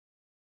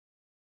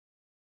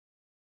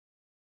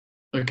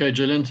Okay,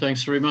 Gillian,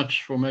 thanks very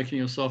much for making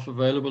yourself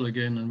available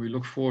again, and we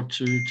look forward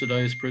to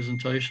today's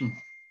presentation.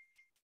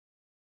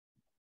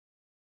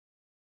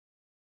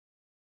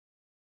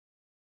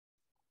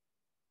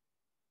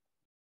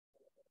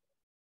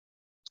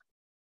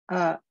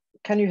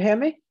 Can you hear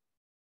me?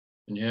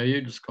 Can hear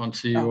you, just can't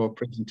see your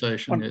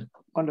presentation yet.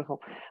 Wonderful.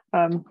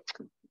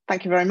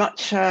 Thank you very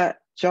much,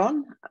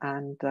 John.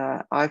 And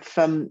I've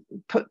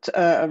put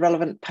a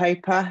relevant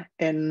paper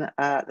in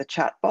the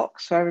chat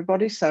box for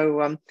everybody.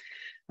 So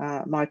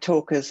my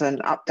talk is an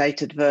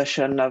updated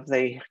version of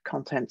the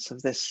contents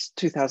of this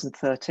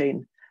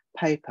 2013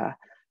 paper.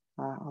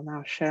 I'll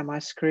now share my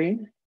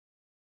screen.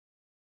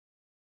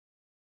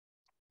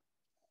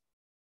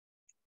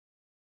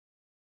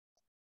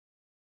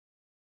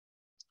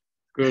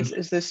 Good.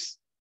 Is this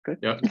good?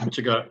 Yeah, good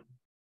to go.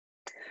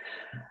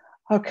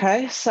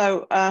 Okay,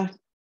 so a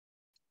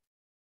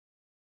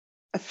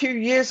few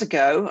years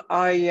ago,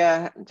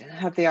 I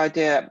had the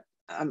idea.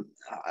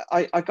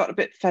 I got a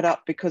bit fed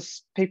up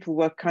because people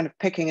were kind of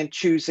picking and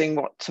choosing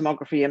what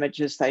tomography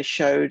images they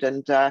showed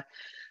and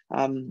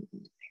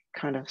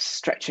kind of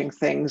stretching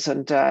things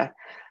and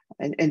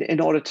in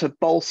order to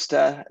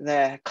bolster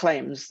their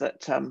claims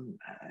that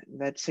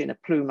they'd seen a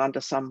plume under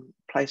some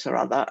place or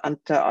other. And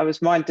I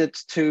was minded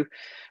to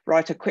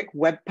write a quick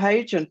web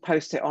page and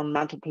post it on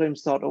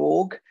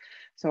mantleplumes.org.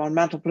 So on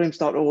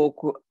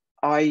mantleplumes.org,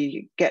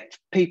 I get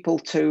people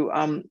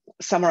to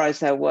summarize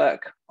their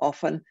work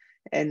often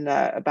in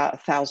about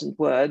 1,000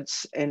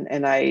 words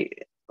in a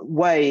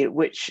way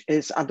which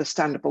is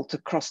understandable to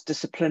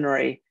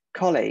cross-disciplinary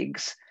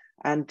colleagues.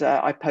 And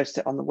I post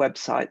it on the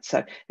website.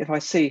 So if I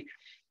see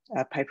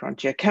a paper on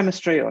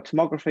geochemistry or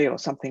tomography or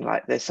something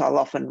like this, I'll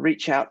often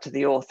reach out to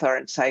the author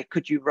and say,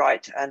 could you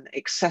write an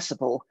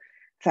accessible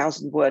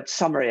 1,000-word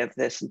summary of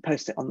this and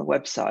post it on the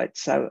website?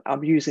 So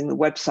I'm using the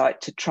website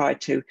to try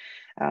to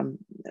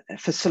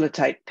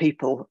facilitate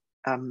people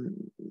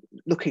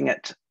looking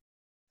at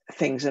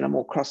things in a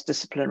more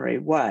cross-disciplinary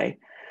way.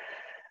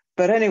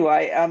 But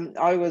anyway,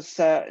 I was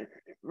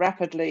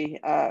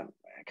rapidly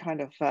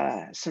kind of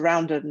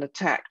surrounded and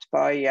attacked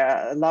by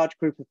a large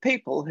group of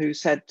people who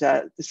said,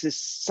 this is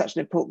such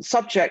an important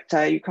subject,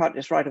 you can't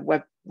just write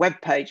a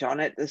web page on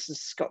it, this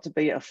has got to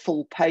be a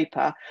full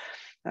paper.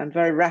 And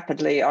very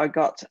rapidly I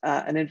got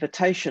an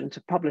invitation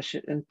to publish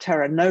it in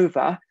Terra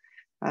Nova,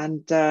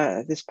 and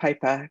this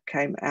paper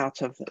came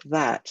out of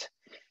that.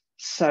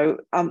 So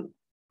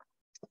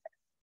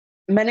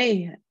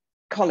many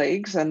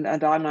colleagues and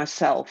I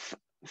myself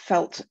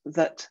felt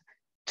that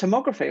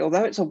tomography,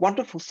 although it's a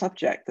wonderful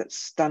subject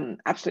that's done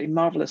absolutely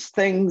marvelous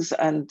things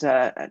and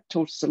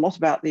taught us a lot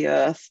about the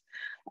Earth,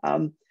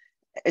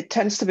 it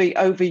tends to be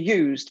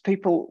overused.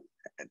 People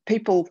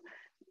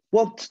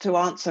want to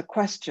answer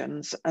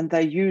questions and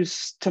they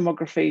use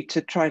tomography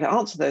to try to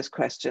answer those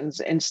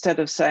questions. Instead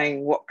of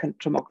saying, what can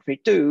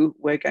tomography do?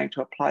 We're going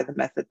to apply the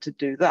method to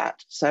do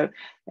that. So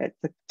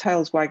the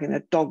tail's wagging a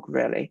dog,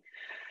 really.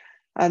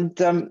 And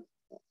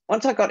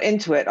once I got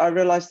into it, I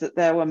realized that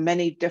there were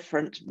many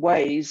different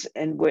ways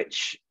in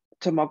which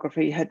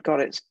tomography had got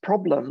its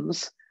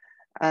problems.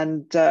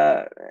 And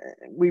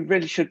we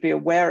really should be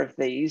aware of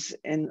these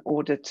in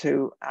order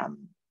to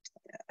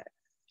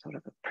sort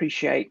of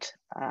appreciate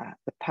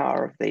the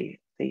power of the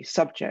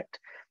subject.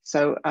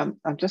 So I'm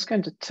just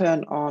going to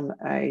turn on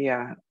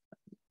a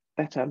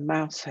better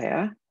mouse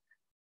here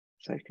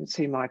so you can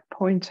see my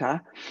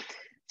pointer.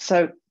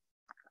 So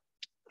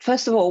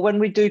first of all, when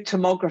we do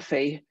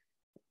tomography,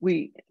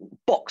 we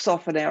box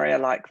off an area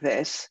like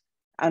this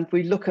and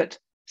we look at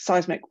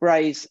seismic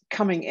rays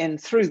coming in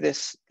through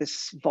this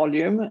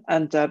volume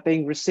and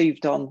being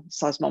received on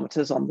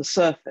seismometers on the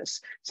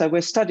surface. So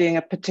we're studying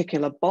a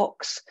particular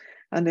box,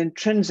 and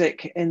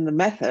intrinsic in the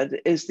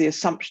method is the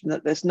assumption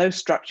that there's no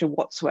structure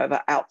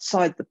whatsoever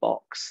outside the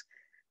box.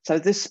 So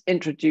this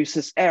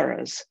introduces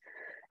errors.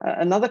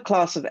 Another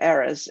class of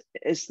errors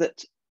is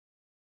that,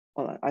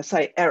 well, I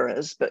say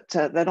errors, but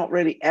they're not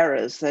really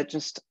errors, they're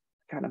just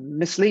kind of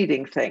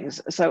misleading things.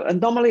 So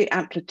anomaly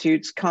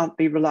amplitudes can't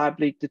be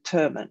reliably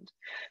determined.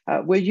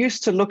 We're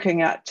used to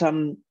looking at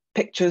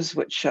pictures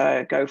which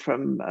go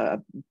from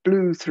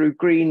blue through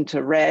green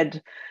to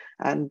red,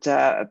 and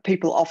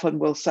people often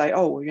will say,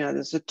 oh, you know,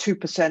 there's a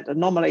 2%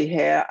 anomaly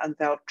here, and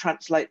they'll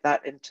translate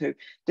that into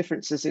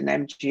differences in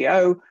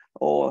MGO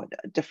or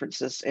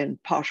differences in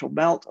partial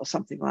melt or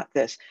something like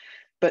this.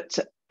 But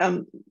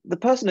the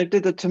person who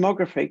did the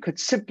tomography could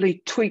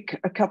simply tweak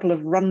a couple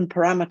of run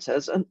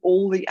parameters and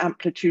all the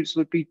amplitudes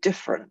would be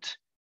different.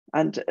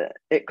 And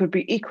it could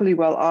be equally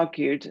well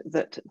argued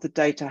that the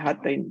data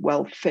had been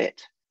well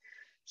fit.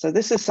 So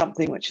this is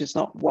something which is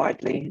not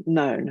widely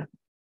known.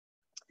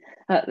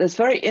 There's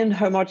very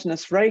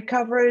inhomogeneous ray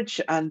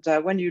coverage. And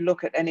when you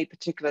look at any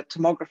particular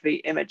tomography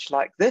image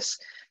like this,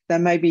 there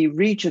may be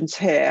regions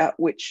here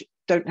which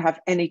don't have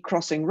any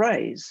crossing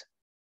rays.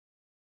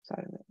 So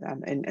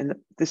in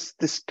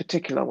this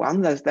particular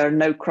one, there are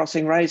no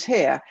crossing rays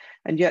here,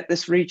 and yet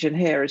this region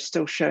here is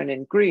still shown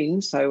in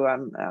green. So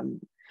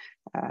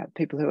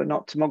people who are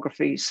not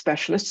tomography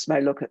specialists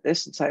may look at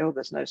this and say, oh,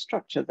 there's no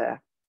structure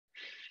there.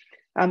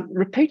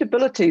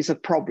 Repeatability is a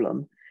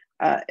problem.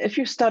 If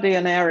you study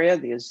an area,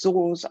 the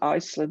Azores,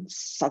 Iceland,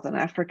 Southern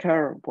Africa,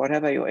 or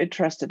whatever you're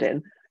interested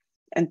in,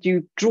 and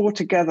you draw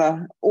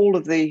together all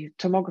of the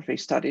tomography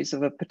studies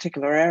of a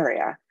particular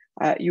area,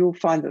 you'll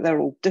find that they're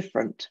all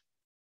different.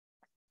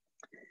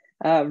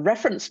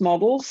 Reference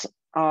models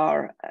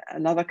are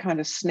another kind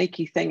of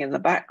sneaky thing in the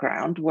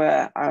background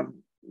where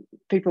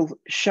people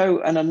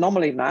show an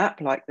anomaly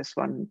map like this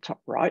one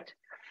top right,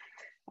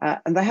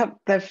 and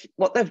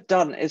what they've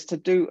done is to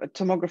do a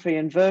tomography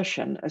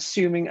inversion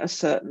assuming a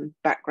certain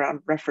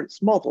background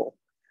reference model,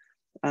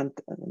 and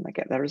then they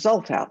get their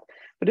result out.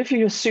 But if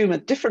you assume a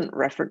different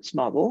reference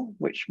model,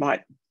 which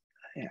might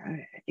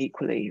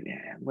equally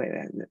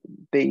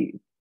be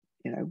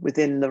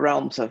within the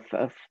realms of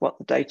what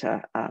the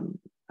data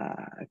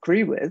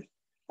agree with,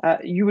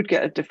 you would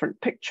get a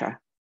different picture.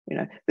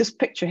 This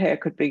picture here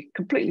could be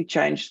completely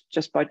changed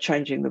just by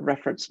changing the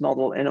reference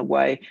model in a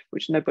way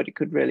which nobody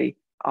could really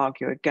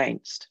argue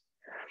against.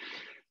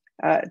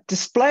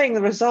 Displaying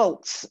the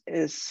results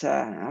is,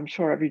 I'm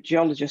sure every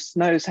geologist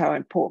knows how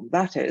important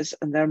that is,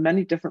 and there are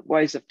many different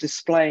ways of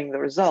displaying the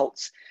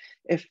results.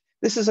 If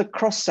this is a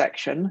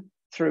cross-section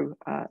through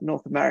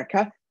North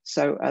America,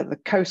 so the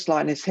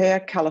coastline is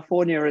here,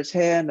 California is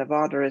here,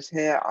 Nevada is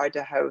here,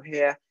 Idaho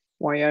here,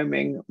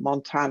 Wyoming,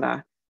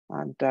 Montana,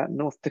 and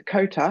North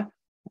Dakota,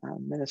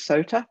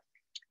 Minnesota.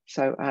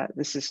 So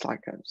this is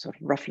like a sort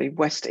of roughly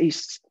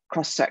west-east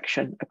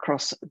cross-section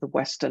across the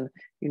Western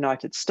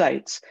United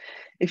States.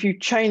 If you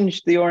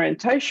change the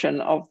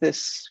orientation of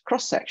this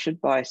cross-section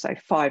by, say,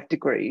 5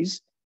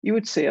 degrees, you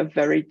would see a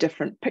very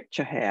different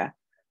picture here.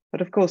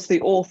 But of course,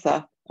 the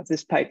author of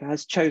this paper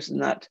has chosen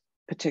that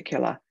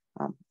particular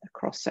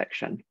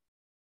cross-section.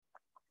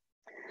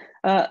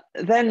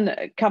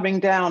 Then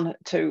coming down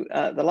to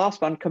the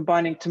last one,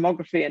 combining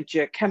tomography and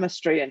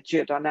geochemistry and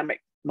geodynamic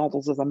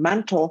models of the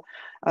mantle.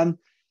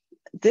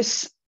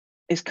 This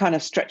is kind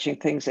of stretching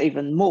things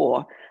even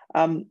more.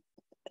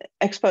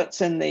 Experts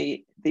in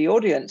the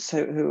audience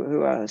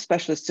who are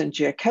specialists in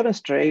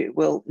geochemistry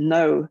will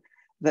know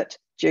that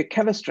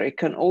geochemistry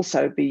can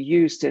also be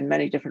used in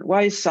many different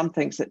ways. Some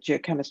things that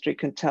geochemistry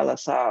can tell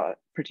us are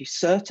pretty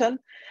certain,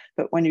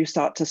 but when you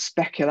start to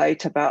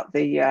speculate about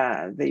the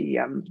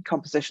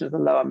composition of the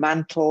lower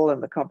mantle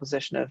and the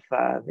composition of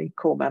the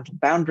core mantle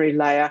boundary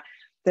layer,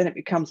 then it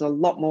becomes a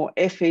lot more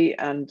iffy,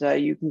 and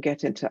you can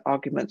get into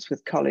arguments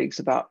with colleagues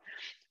about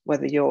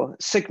whether your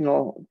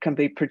signal can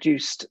be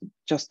produced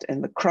just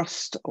in the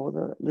crust or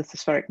the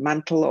lithospheric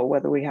mantle, or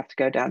whether we have to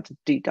go down to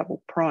D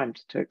double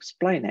primed to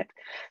explain it.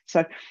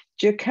 So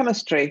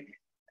geochemistry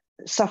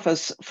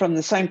suffers from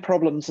the same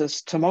problems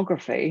as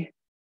tomography,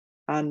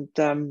 and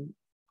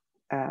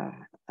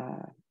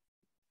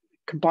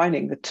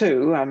combining the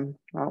two,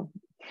 well,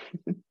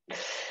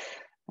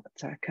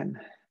 that can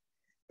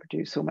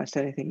produce almost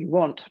anything you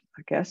want,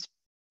 I guess.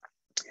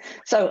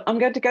 So I'm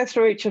going to go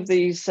through each of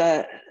these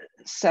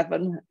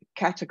 7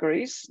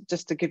 categories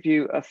just to give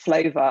you a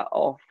flavor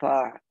of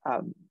how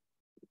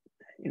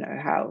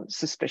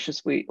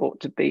suspicious we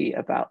ought to be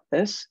about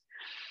this.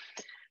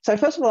 So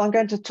first of all, I'm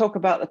going to talk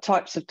about the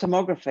types of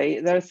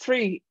tomography. There are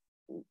 3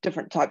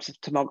 different types of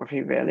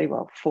tomography, really.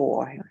 Well,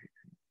 4,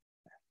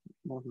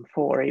 more than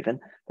 4 even,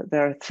 but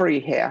there are 3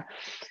 here.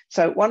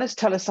 So one is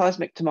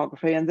teleseismic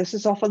tomography, and this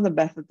is often the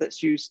method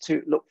that's used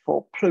to look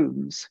for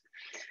plumes.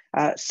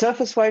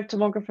 Surface wave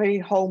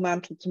tomography, whole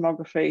mantle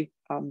tomography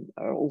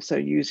are also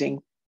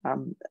using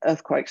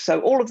earthquakes.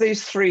 So all of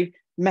these 3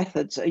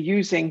 methods are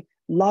using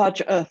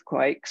large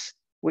earthquakes,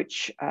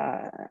 which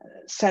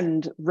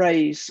send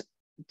rays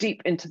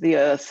deep into the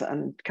earth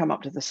and come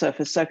up to the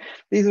surface. So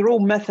these are all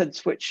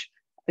methods which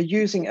are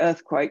using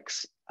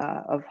earthquakes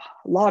of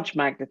large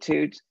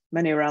magnitude,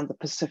 many around the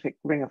Pacific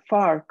Ring of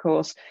Fire, of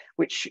course,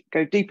 which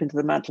go deep into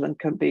the mantle and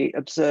can be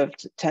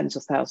observed tens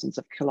of thousands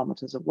of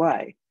kilometers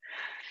away.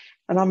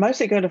 And I'm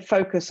mostly going to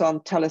focus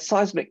on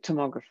teleseismic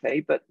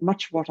tomography, but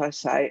much of what I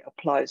say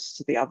applies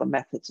to the other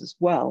methods as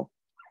well.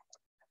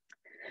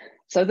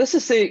 So this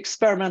is the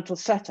experimental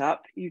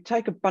setup. You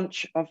take a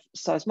bunch of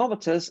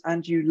seismometers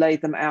and you lay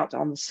them out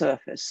on the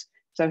surface.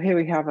 So here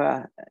we have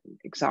an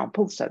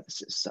example. So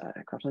this is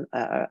got an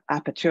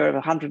aperture of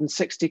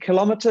 160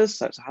 kilometers.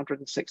 So it's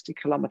 160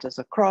 kilometers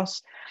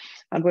across.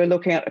 And we're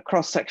looking at a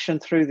cross-section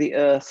through the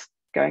earth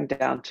going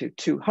down to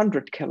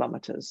 200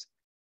 kilometers.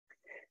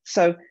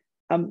 So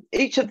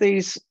each of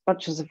these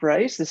bunches of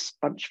rays, this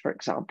bunch, for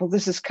example,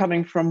 this is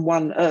coming from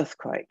one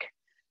earthquake.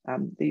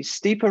 These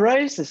steep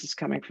arrays, this is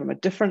coming from a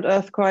different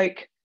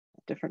earthquake,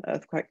 different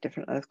earthquake,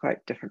 different earthquake,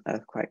 different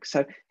earthquake.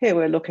 So here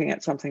we're looking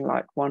at something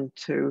like 1,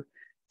 2,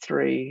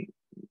 3,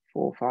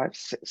 4, 5,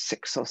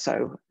 6 or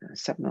so,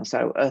 7 or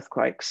so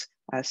earthquakes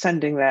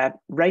sending their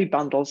ray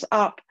bundles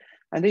up,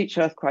 and each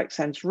earthquake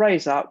sends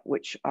rays up,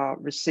 which are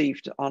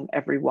received on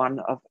every one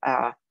of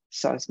our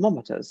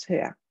seismometers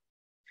here.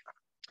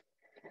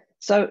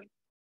 So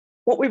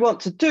what we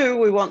want to do,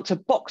 we want to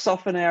box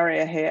off an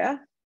area here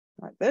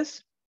like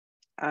this,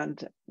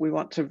 and we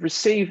want to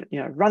receive,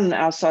 run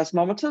our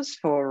seismometers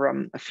for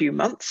a few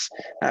months,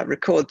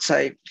 record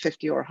say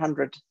 50 or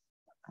 100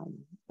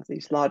 of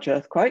these large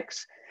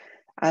earthquakes.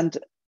 And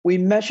we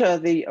measure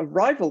the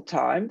arrival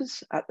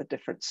times at the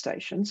different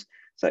stations.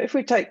 So if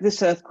we take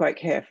this earthquake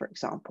here, for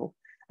example,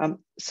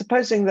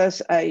 supposing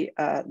there's a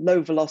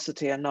low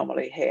velocity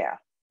anomaly here,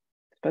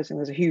 supposing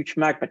there's a huge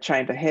magma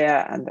chamber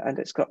here and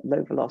it's got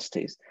low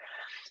velocities.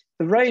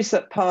 The rays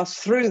that pass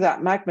through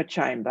that magma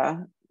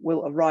chamber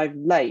will arrive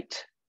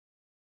late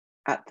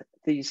at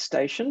these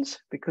stations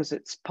because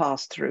it's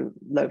passed through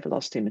low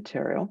velocity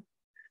material.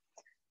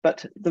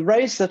 But the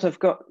rays that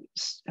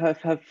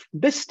have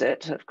missed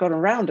it, have gone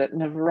around it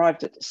and have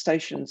arrived at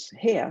stations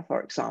here,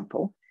 for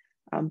example,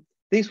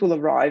 these will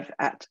arrive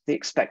at the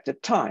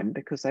expected time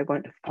because they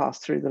won't have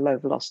passed through the low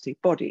velocity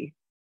body.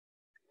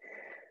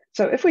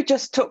 So if we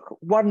just took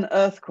one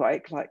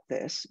earthquake like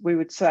this, we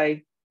would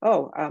say,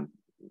 oh,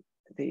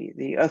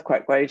 the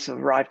earthquake waves have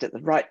arrived at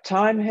the right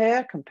time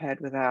here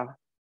compared with our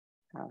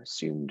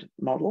assumed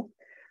model.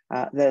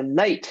 They're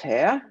late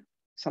here,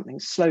 something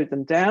slowed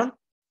them down.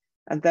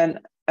 And then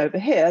over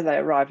here, they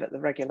arrive at the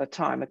regular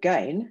time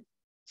again.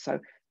 So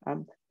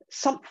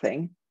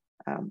something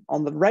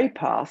on the ray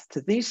path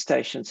to these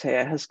stations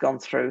here has gone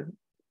through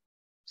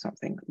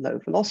something low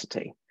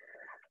velocity.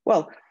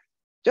 Well,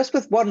 just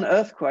with one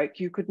earthquake,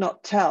 you could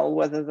not tell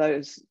whether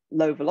those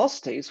low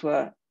velocities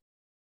were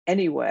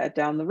anywhere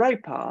down the ray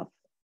path.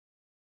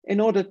 In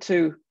order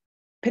to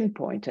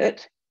pinpoint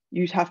it,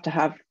 you'd have to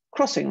have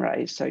crossing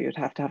rays. So you'd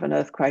have to have an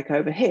earthquake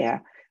over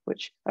here,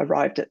 which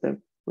arrived at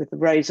with the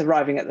rays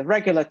arriving at the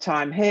regular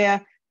time here,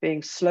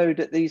 being slowed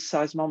at these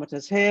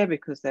seismometers here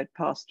because they'd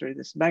passed through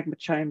this magma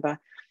chamber,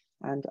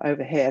 and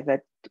over here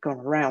they'd gone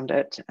around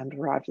it and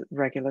arrived at the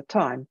regular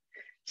time.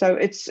 So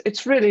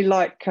it's really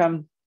like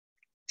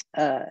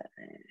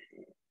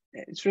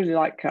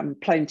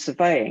plane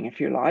surveying, if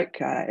you like.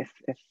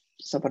 If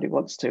somebody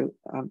wants to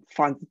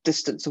find the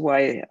distance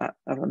away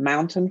of a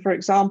mountain, for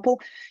example,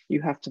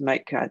 you have to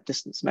make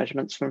distance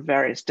measurements from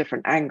various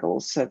different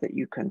angles so that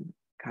you can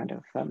kind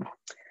of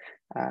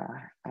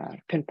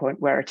pinpoint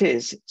where it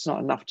is. It's not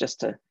enough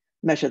just to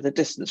measure the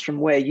distance from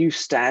where you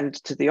stand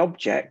to the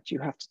object. You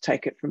have to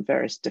take it from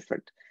various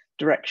different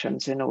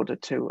directions in order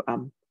to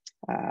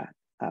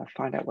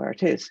find out where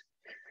it is.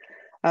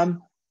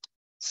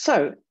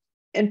 So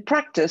in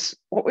practice,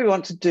 what we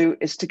want to do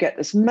is to get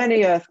as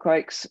many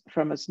earthquakes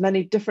from as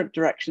many different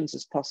directions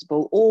as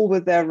possible, all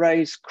with their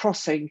rays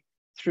crossing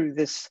through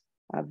this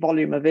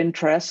volume of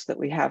interest that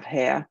we have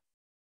here.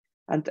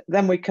 And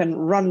then we can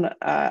run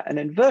an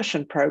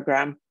inversion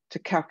program to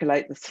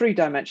calculate the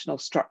three-dimensional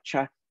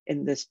structure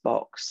in this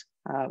box.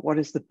 What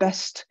is the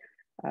best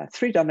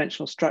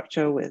three-dimensional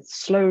structure with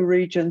slow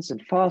regions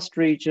and fast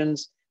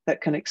regions that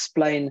can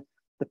explain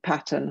the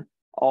pattern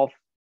of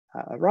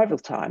arrival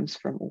times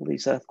from all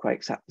these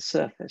earthquakes at the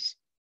surface?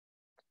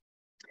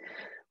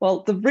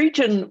 Well, the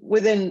region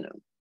within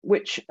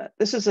which,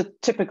 this is a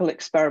typical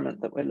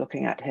experiment that we're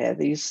looking at here.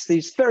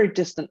 These very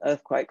distant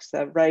earthquakes,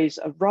 their rays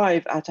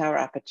arrive at our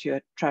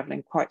aperture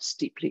traveling quite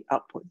steeply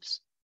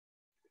upwards.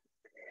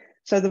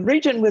 So the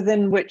region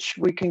within which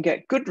we can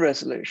get good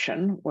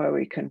resolution, where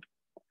we can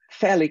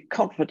fairly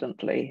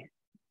confidently,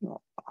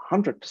 not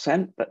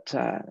 100%, but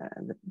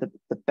the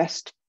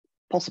best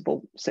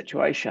possible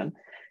situation,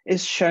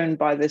 is shown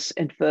by this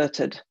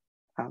inverted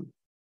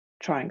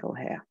triangle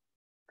here.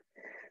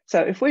 So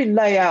if we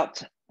lay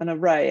out an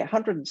array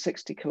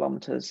 160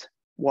 kilometers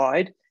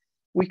wide,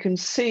 we can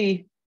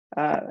see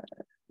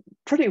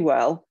pretty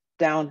well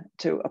down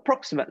to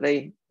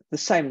approximately the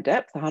same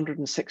depth,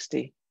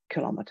 160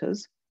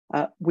 kilometers,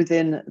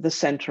 within the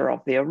center of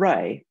the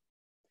array.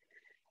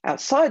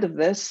 Outside of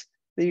this,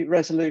 the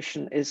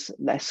resolution is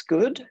less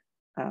good.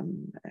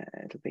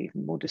 It'll be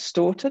even more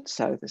distorted.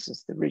 So this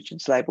is the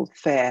regions labeled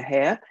fair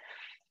here.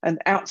 And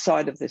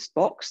outside of this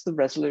box, the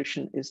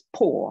resolution is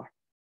poor.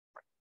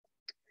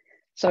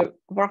 So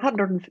for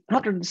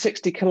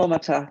 160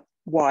 kilometer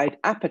wide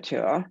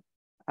aperture,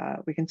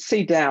 we can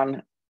see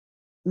down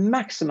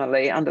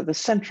maximally under the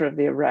center of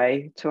the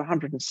array to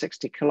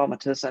 160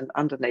 kilometers, and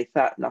underneath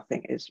that,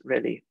 nothing is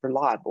really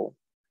reliable.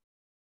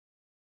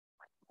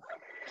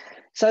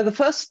 So the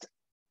first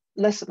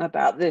lesson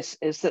about this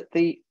is that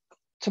the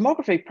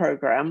tomography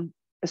program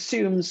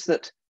assumes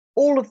that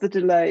all of the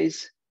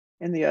delays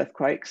in the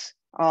earthquakes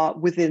are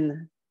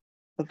within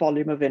the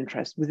volume of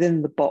interest,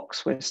 within the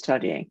box we're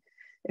studying.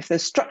 If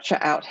there's structure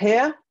out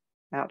here,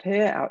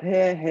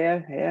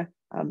 here,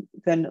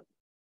 then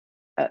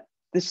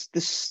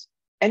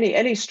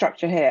any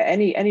structure here,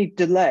 any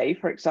delay,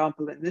 for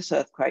example, in this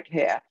earthquake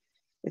here,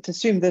 it's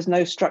assumed there's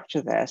no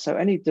structure there. So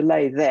any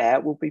delay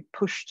there will be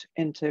pushed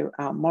into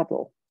our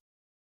model.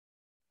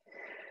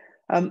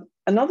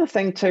 Another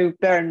thing to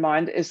bear in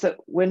mind is that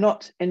we're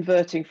not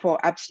inverting for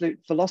absolute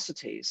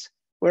velocities.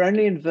 We're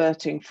only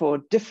inverting for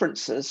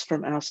differences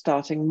from our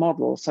starting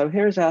model. So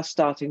here's our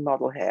starting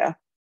model here.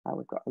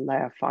 We've got a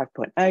layer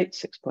 5.8,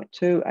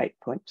 6.2,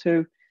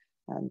 8.2,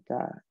 and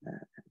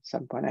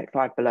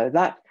 7.85 below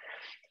that.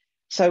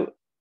 So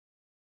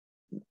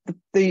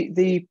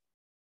the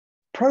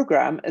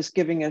program is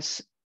giving us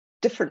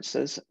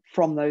differences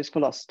from those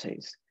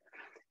velocities.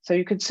 So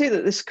you can see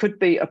that this could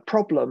be a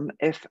problem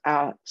if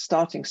our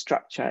starting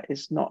structure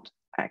is not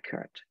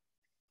accurate.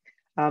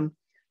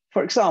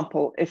 For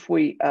example, if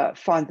we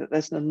find that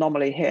there's an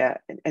anomaly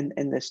here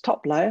in this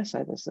top layer,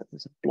 so there's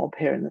a blob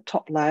here in the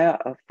top layer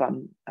of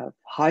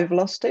high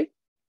velocity.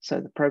 So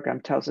the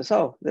program tells us,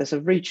 oh, there's a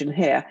region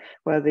here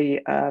where the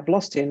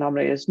velocity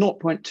anomaly is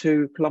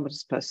 0.2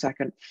 kilometers per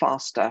second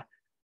faster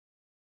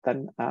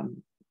than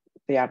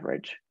the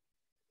average.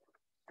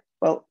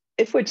 Well,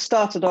 if we'd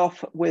started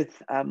off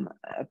with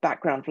a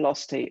background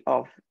velocity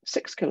of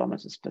 6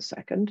 kilometers per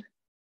second,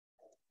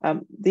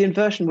 the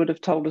inversion would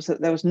have told us that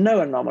there was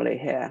no anomaly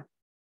here.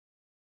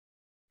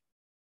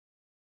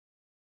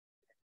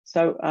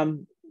 So,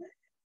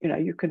 you know,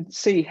 you can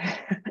see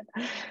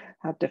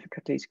how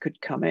difficulties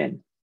could come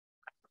in.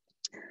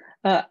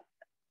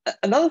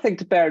 Another thing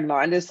to bear in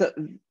mind is that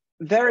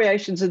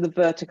variations in the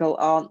vertical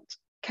aren't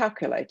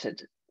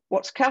calculated.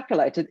 What's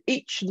calculated,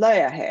 each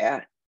layer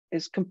here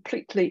is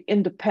completely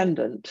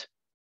independent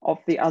of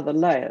the other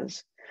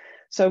layers.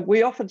 So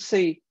we often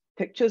see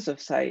pictures of,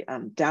 say,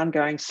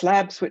 downgoing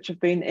slabs which have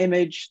been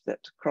imaged that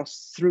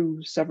cross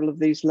through several of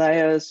these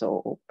layers,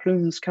 or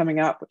plumes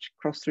coming up which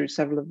cross through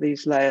several of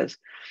these layers.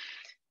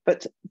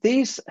 But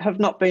these have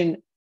not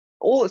been,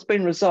 all that's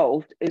been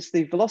resolved is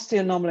the velocity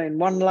anomaly in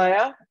one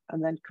layer,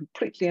 and then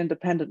completely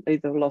independently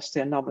the velocity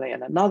anomaly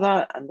in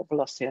another, and the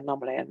velocity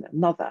anomaly in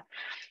another.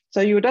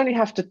 So you would only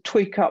have to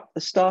tweak up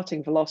the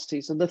starting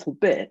velocities a little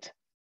bit,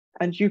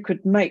 and you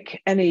could make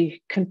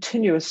any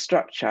continuous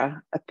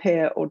structure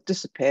appear or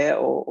disappear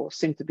or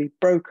seem to be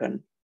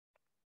broken.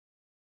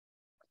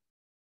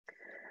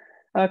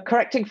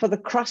 Correcting for the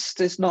crust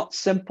is not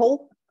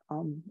simple,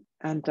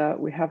 and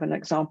we have an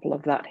example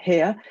of that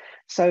here.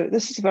 So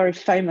this is a very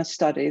famous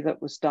study that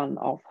was done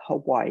of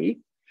Hawaii.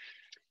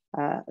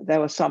 There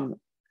were some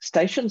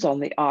stations on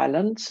the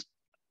islands,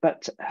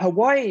 but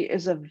Hawaii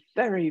is a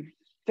very,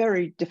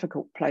 very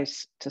difficult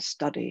place to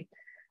study.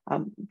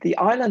 The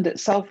island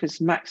itself is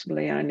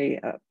maximally only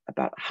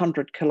about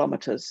 100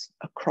 kilometers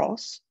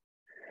across.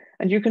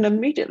 And you can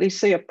immediately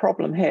see a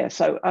problem here.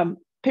 So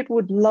people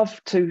would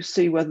love to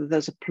see whether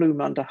there's a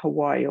plume under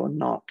Hawaii or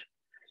not.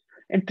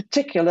 In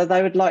particular,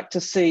 they would like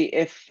to see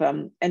if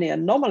any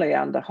anomaly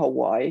under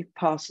Hawaii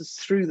passes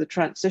through the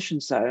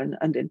transition zone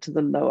and into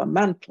the lower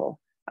mantle.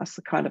 That's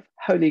the kind of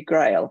holy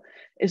grail.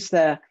 Is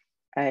there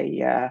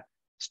a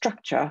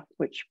structure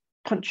which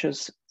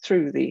punches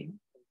through the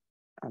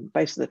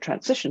base of the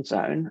transition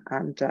zone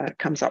and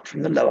comes up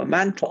from the lower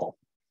mantle?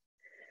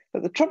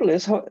 But the trouble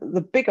is,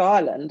 the big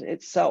island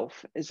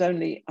itself is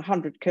only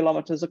 100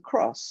 kilometers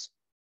across.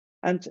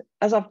 And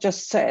as I've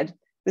just said,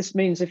 this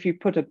means if you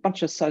put a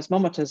bunch of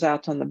seismometers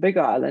out on the big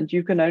island,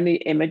 you can only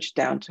image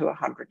down to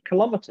 100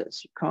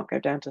 kilometers. You can't go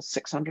down to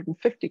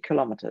 650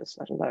 kilometers,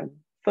 let alone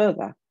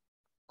further.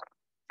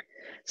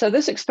 So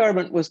this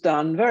experiment was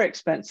done, very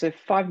expensive,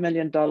 $5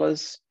 million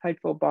paid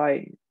for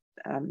by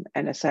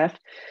NSF,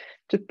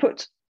 to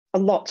put a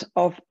lot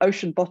of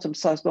ocean bottom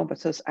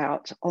seismometers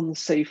out on the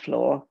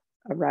seafloor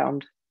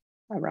around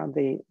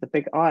the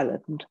big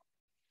island.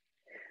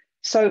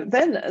 So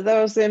then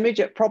there was the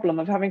immediate problem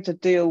of having to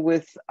deal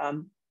with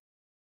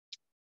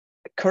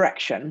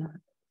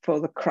correction for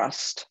the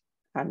crust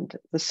and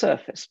the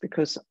surface,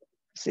 because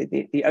see,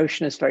 the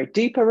ocean is very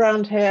deep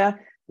around here.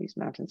 These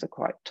mountains are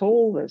quite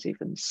tall. There's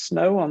even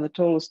snow on the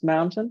tallest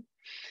mountain.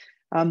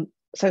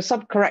 So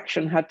some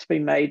correction had to be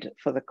made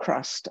for the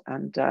crust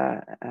and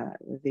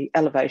the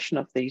elevation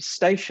of these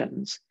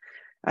stations.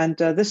 And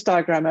this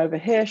diagram over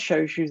here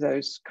shows you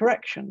those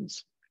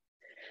corrections.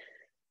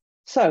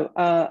 So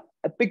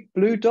a big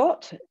blue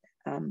dot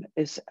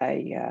is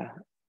a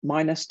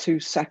 -2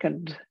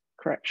 second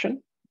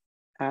correction,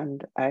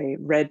 and a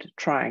red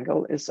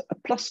triangle is a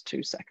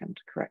 +2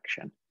 second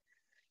correction.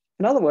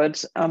 In other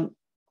words,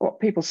 what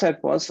people said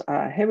was,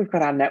 here we've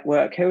got our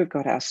network, here we've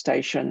got our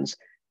stations,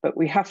 but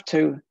we have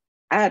to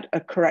add a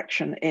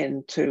correction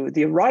into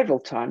the arrival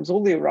times,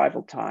 all the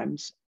arrival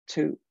times,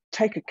 to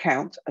take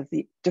account of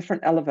the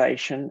different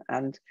elevation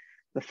and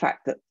the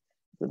fact that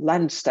the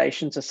land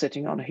stations are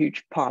sitting on a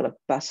huge pile of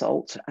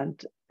basalt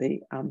and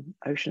the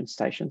ocean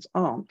stations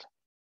aren't.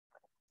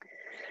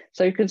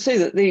 So you can see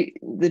that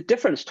the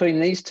difference between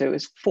these two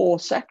is 4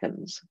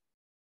 seconds.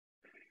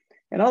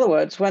 In other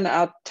words, when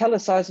our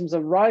teleseisms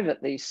arrive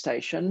at these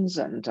stations,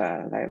 and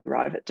they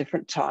arrive at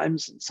different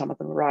times, and some of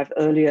them arrive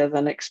earlier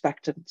than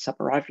expected, some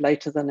arrive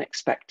later than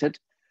expected,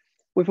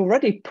 we've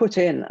already put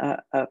in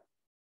a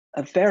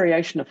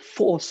variation of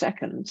 4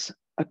 seconds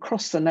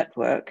across the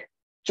network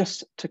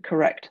just to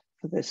correct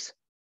for this,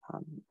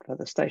 for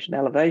the station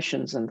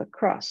elevations and the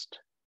crust.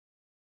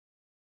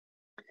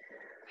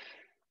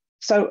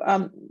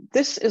 So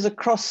this is a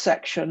cross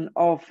section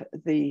of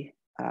the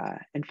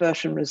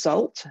inversion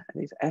result,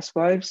 these S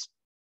waves.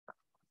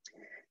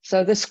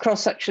 So this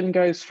cross section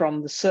goes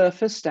from the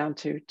surface down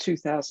to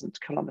 2,000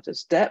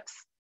 kilometers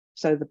depth.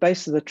 So the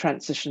base of the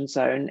transition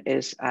zone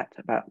is at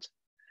about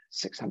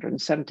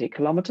 670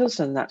 kilometers,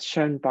 and that's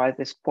shown by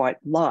this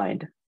white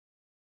line.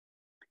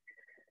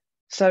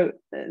 So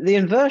the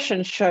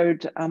inversion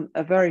showed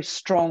a very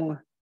strong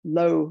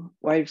low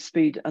wave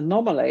speed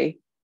anomaly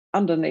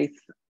underneath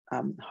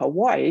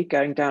Hawaii,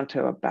 going down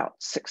to about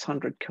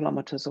 600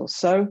 kilometers or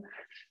so.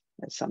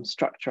 There's some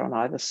structure on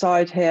either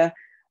side here,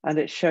 and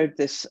it showed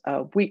this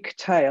weak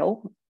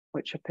tail,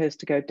 which appears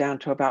to go down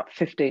to about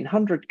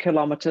 1,500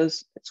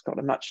 kilometers. It's got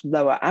a much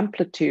lower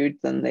amplitude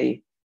than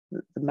the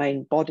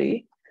main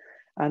body.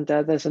 And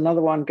there's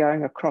another one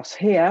going across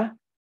here,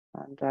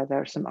 and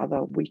there are some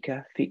other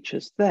weaker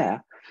features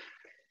there.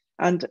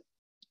 And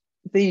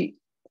the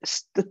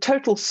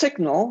total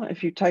signal,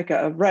 if you take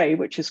a ray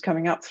which is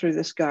coming up through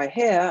this guy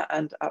here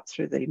and up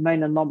through the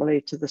main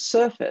anomaly to the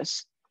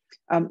surface,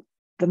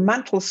 the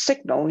mantle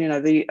signal,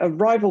 the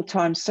arrival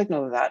time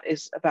signal of that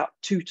is about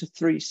 2 to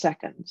 3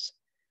 seconds.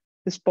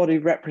 This body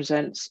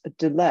represents a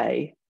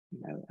delay,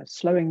 a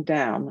slowing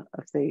down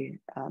of the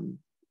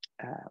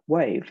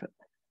wave,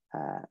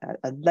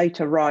 a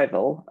late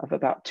arrival of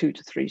about 2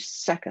 to 3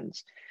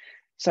 seconds.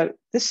 So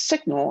this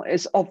signal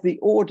is of the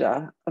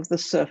order of the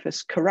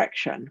surface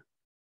correction.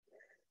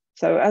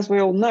 So as we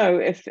all know,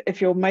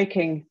 if you're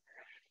making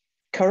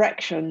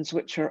corrections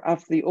which are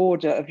of the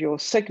order of your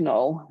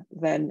signal,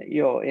 then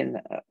you're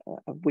in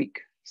a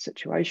weak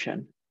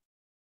situation,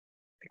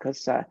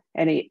 because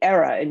any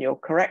error in your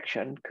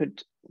correction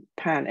could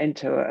pan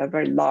into a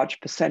very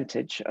large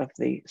percentage of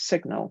the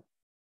signal.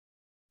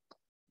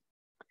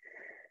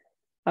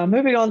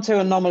 Moving on to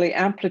anomaly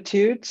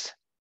amplitudes.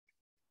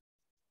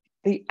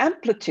 The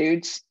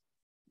amplitudes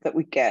that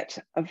we get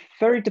are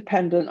very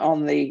dependent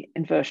on the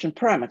inversion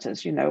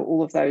parameters,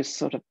 all of those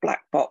sort of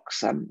black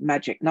box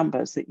magic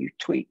numbers that you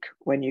tweak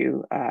when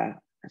you,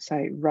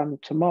 say, run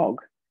tomog.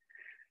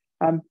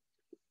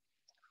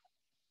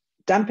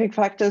 Damping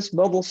factors,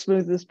 model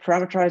smoothness,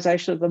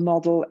 parameterization of the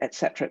model,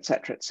 etc.,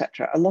 etc.,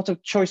 etc. A lot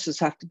of choices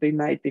have to be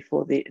made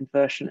before the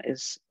inversion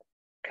is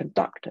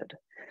conducted.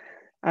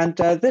 And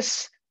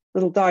this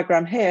little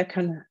diagram here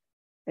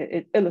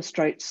it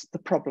illustrates the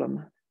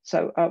problem.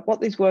 So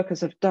what these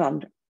workers have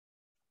done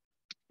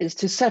is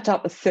to set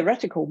up a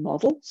theoretical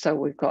model. So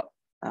we've got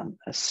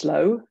a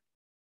slow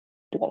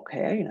block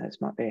here. This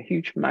might be a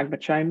huge magma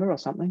chamber or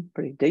something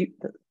pretty deep,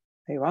 but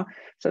there you are.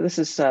 So this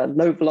is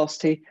low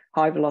velocity,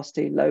 high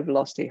velocity, low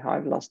velocity, high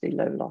velocity,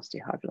 low velocity,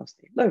 high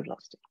velocity, low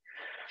velocity.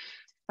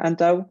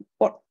 And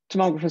what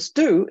tomographers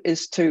do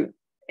is to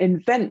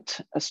invent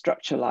a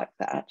structure like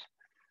that.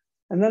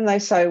 And then they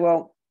say,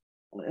 well,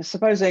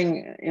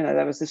 supposing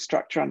there was this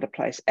structure under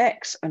place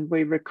X, and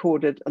we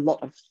recorded a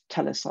lot of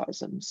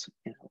teleseisms,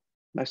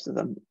 most of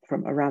them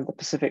from around the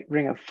Pacific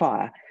Ring of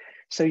Fire.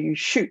 So you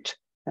shoot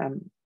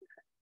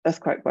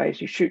earthquake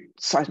waves, you shoot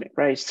seismic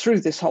rays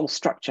through this whole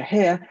structure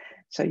here.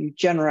 So you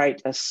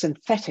generate a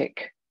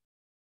synthetic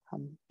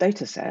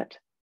data set.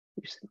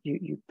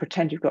 You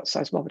pretend you've got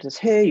seismometers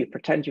here, you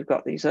pretend you've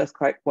got these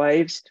earthquake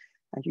waves,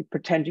 and you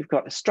pretend you've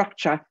got a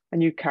structure,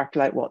 and you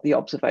calculate what the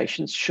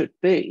observations should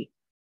be.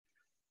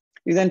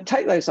 You then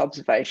take those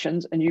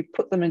observations and you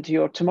put them into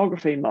your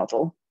tomography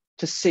model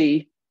to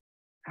see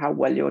how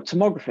well your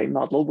tomography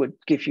model would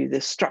give you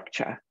this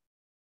structure.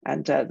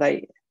 And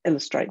they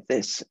illustrate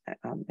this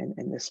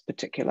in this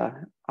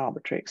particular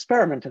arbitrary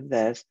experiment of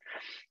theirs.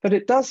 But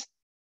it does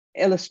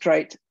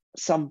illustrate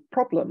some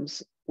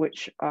problems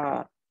which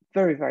are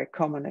very, very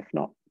common, if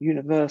not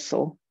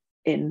universal,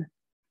 in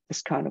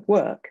this kind of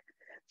work.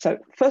 So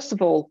first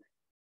of all,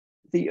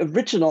 the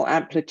original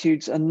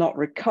amplitudes are not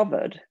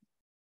recovered.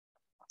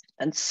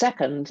 And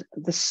second,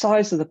 the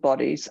size of the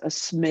bodies are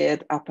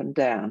smeared up and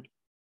down.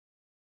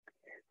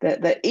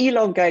 They're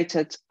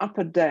elongated up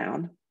and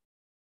down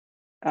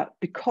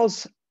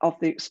because of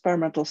the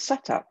experimental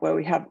setup where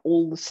we have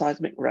all the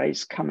seismic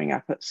rays coming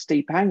up at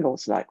steep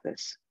angles like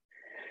this.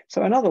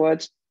 So in other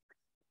words,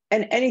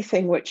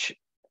 anything which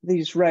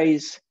these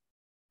rays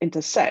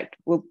intersect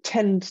will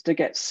tend to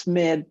get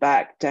smeared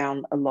back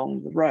down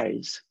along the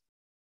rays.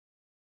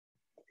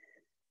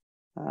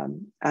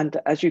 And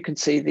as you can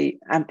see, the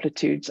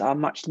amplitudes are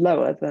much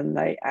lower than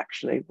they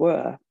actually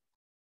were.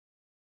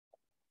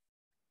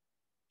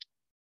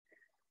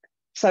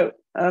 So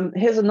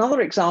here's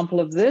another example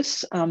of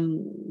this.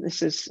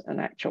 This is an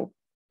actual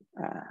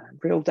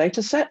real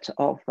data set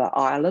of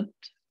Ireland.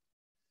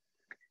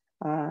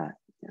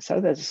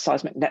 So there's a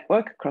seismic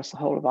network across the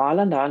whole of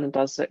Ireland. Ireland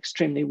does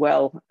extremely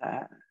well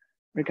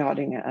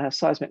regarding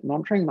seismic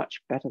monitoring,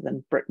 much better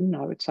than Britain,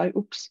 I would say.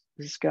 Oops,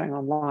 this is going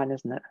online,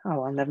 isn't it?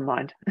 Oh, well, never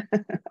mind.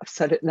 I've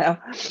said it now.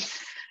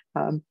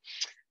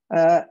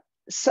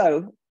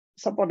 So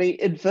somebody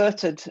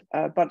inverted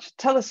a bunch of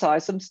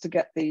teleseisms to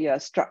get the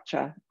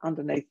structure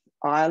underneath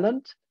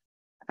Ireland.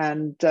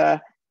 And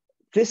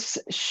this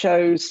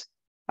shows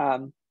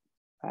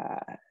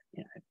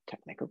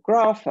technical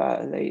graph,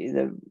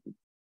 the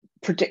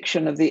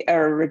prediction of the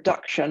error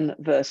reduction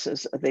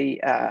versus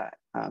the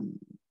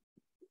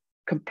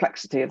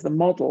complexity of the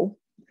model.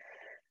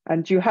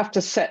 And you have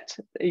to set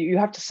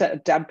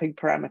a damping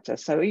parameter.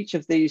 So each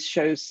of these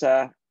shows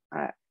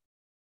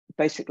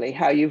basically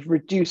how you've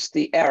reduced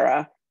the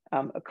error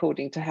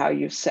according to how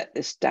you've set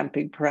this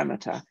damping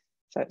parameter.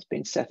 So it's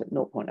been set at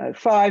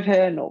 0.05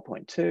 here,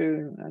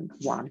 0.2 and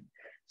 1.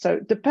 So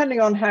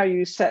depending on how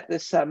you set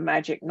this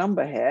magic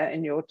number here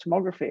in your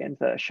tomography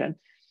inversion,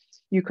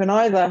 you can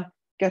either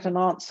get an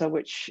answer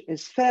which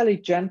is fairly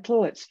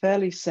gentle, it's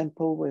fairly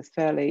simple with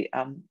fairly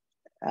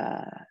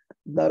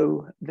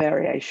low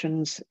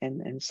variations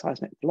in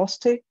seismic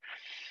velocity,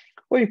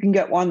 or you can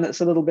get one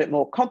that's a little bit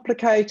more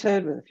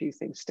complicated with a few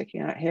things sticking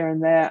out here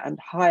and there and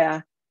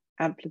higher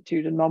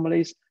amplitude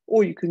anomalies,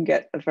 or you can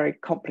get a very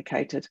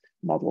complicated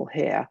model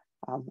here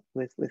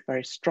with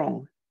very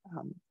strong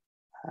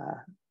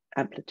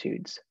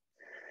amplitudes.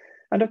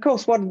 And of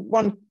course,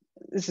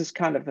 this is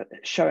kind of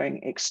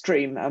showing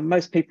extreme.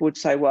 Most people would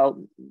say, well,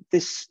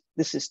 this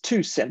is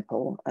too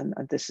simple and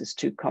this is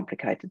too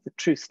complicated. The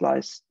truth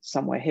lies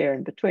somewhere here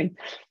in between.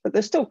 But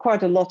there's still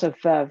quite a lot of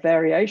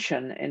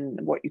variation in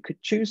what you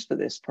could choose for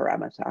this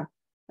parameter,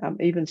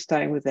 even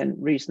staying within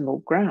reasonable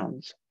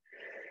grounds.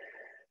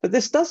 But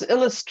this does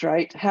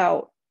illustrate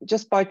how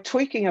just by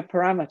tweaking a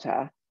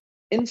parameter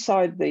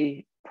inside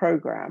the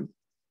program,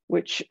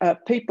 which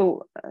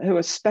people who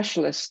are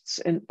specialists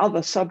in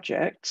other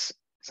subjects,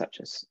 such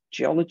as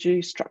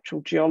geology,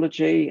 structural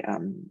geology,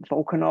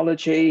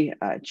 volcanology,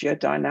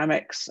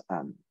 geodynamics,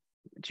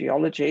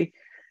 geology,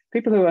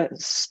 people who are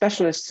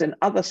specialists in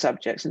other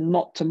subjects and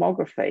not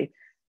tomography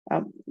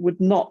would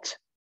not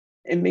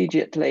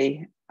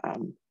immediately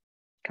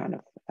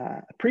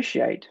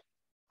appreciate.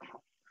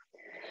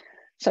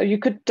 So you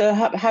could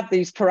have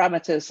these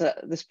parameters,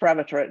 this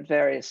parameter at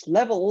various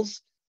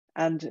levels,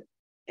 and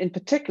in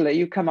particular,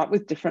 you come up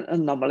with different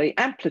anomaly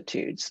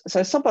amplitudes.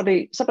 So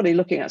somebody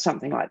looking at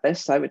something like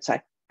this, they would say,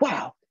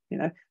 wow,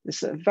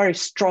 this is a very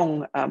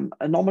strong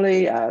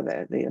anomaly.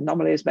 The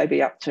anomaly is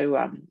maybe up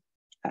to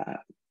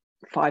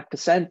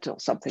 5% or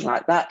something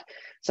like that.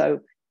 So,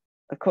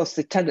 of course,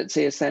 the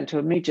tendency is then to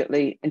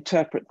immediately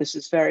interpret this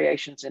as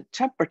variations in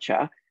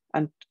temperature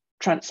and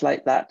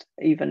translate that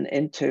even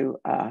into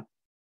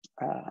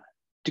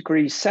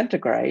degrees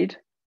centigrade,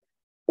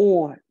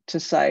 or to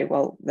say,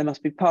 well, there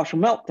must be partial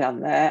melt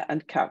down there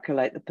and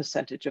calculate the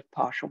percentage of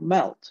partial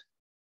melt.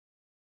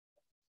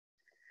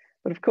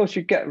 But of course,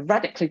 you get a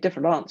radically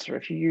different answer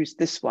if you use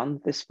this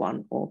one,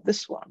 or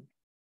this one.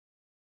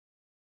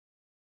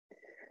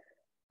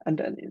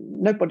 And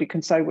nobody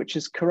can say which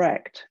is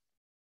correct.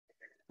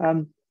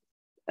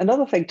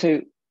 Another thing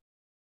to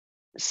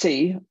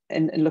see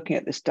in looking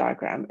at this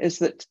diagram is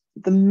that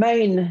the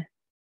main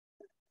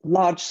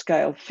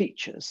large-scale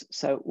features,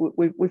 so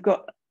we've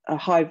got a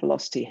high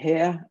velocity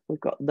here, we've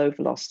got low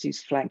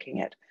velocities flanking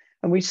it.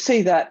 And we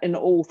see that in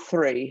all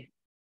three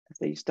of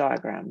these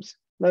diagrams: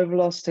 low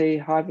velocity,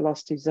 high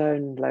velocity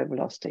zone, low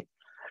velocity.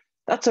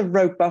 That's a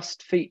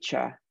robust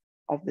feature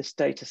of this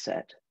data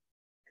set.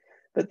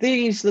 But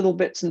these little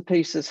bits and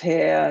pieces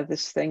here,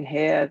 this thing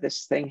here,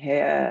 this thing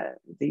here,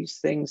 these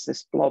things,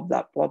 this blob,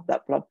 that blob,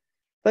 that blob,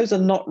 those are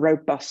not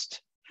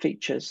robust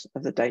features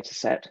of the data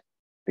set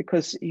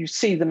because you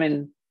see them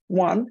in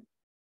one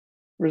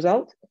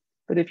result,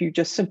 but if you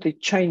just simply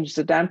change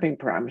the damping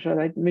parameter,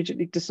 they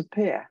immediately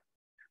disappear.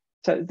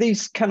 So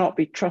these cannot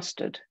be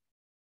trusted.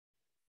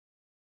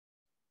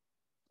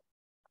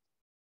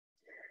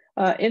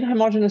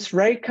 Inhomogeneous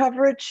ray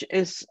coverage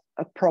is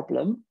a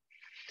problem.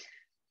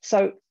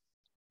 So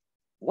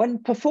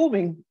when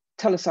performing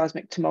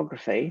teleseismic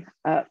tomography,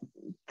 a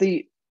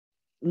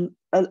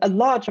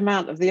large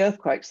amount of the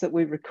earthquakes that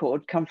we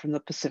record come from the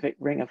Pacific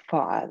Ring of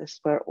Fire. This is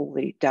where all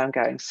the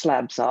downgoing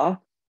slabs are.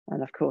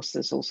 And of course,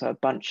 there's also a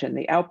bunch in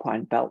the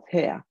Alpine belt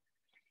here.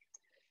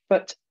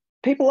 But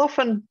people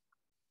often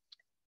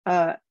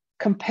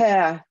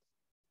compare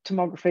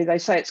tomography. They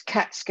say it's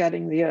CAT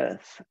scanning the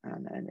earth.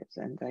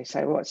 And they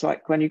say, well, it's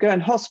like when you go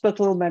in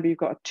hospital, maybe you've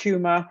got a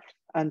tumor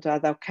and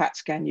they'll CAT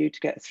scan you to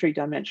get a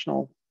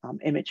three-dimensional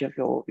image of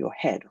your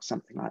head or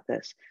something like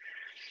this.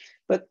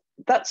 But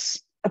that's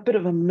a bit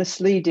of a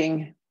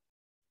misleading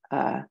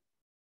kind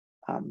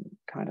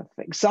of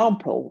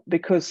example,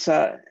 because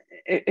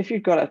if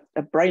you've got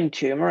a brain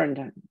tumor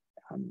and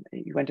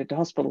you went into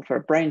hospital for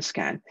a brain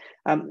scan,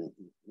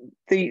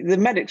 the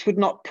medics would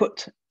not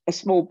put a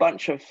small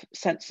bunch of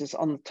sensors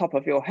on the top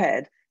of your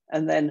head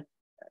and then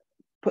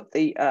put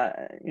the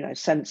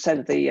send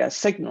the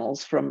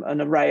signals from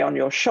an array on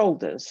your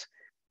shoulders.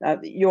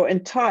 Your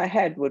entire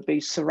head would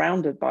be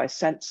surrounded by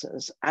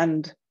sensors,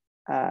 and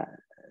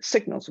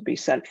signals would be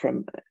sent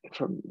from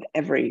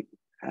every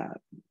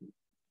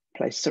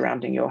place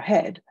surrounding your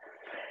head.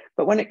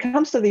 But when it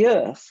comes to the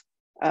Earth,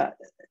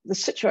 the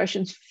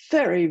situation's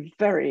very,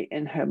 very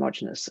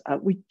inhomogeneous.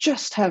 We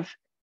just have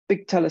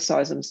big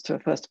teleseisms to a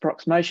first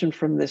approximation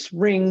from this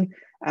ring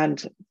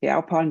and the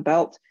Alpine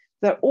belt.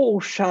 They're all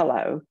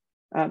shallow.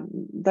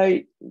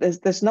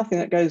 There's nothing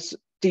that goes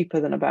deeper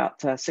than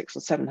about 600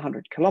 or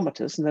 700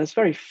 kilometers, and there's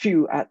very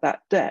few at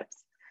that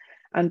depth.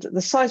 And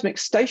the seismic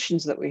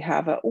stations that we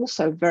have are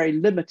also very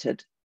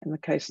limited in the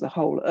case of the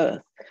whole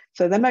Earth.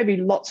 So there may be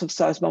lots of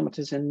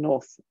seismometers in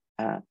North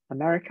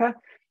America,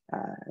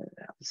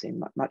 obviously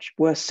much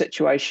worse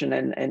situation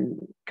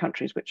in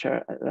countries which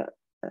are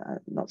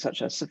not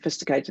such a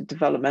sophisticated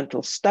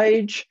developmental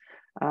stage.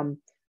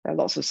 There are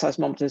lots of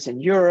seismometers in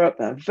Europe.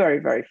 There are very,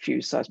 very few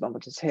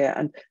seismometers here,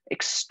 and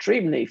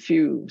extremely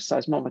few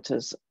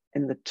seismometers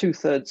in the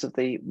 2/3 of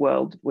the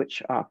world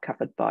which are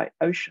covered by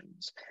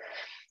oceans.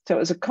 So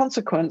as a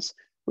consequence,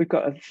 we've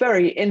got a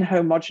very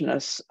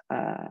inhomogeneous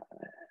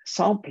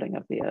sampling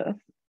of the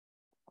Earth.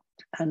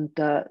 And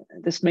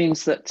this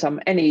means that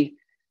any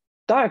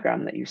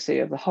diagram that you see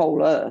of the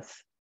whole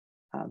Earth,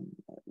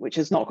 which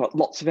has not got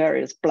lots of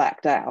areas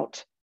blacked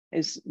out,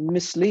 is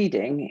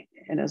misleading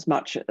in as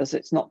much as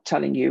it's not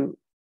telling you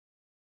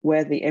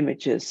where the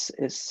image is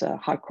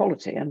high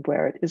quality and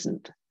where it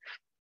isn't.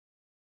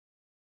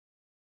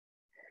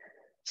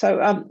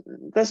 So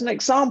there's an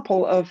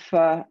example of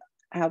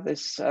how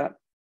this kind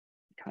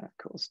of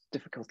caused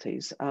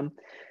difficulties.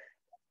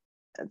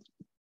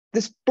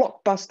 This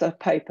blockbuster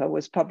paper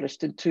was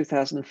published in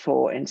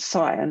 2004 in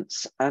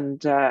Science,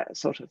 and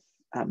sort of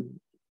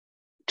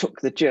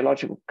took the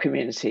geological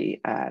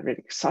community really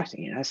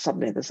exciting. You know,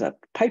 suddenly there's a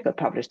paper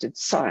published in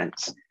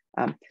Science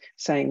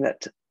saying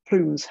that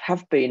plumes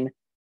have been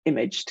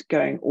imaged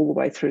going all the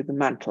way through the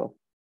mantle.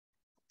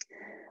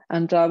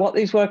 And what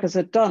these workers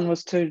had done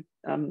was to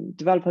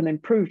develop an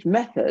improved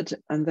method,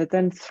 and they'd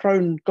then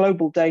thrown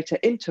global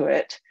data into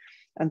it,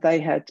 and they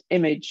had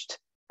imaged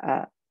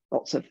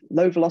lots of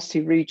low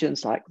velocity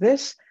regions like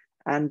this,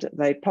 and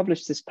they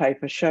published this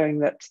paper showing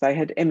that they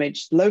had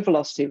imaged low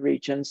velocity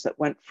regions that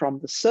went from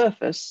the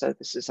surface, so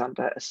this is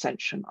under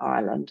Ascension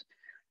Island,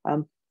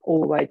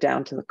 all the way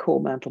down to the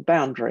core mantle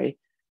boundary,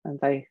 and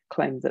they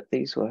claimed that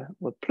these were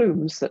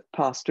plumes that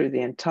passed through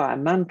the entire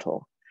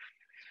mantle.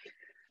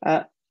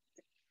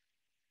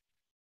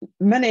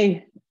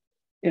 Many,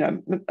 you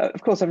know,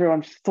 of course,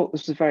 everyone thought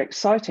this was very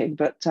exciting,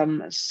 but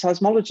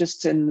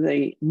seismologists in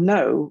the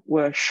know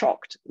were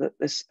shocked that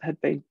this had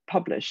been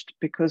published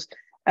because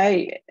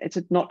A, it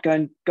had not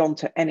gone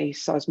to any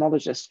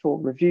seismologist for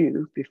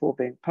review before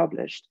being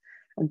published,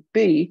 and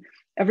B,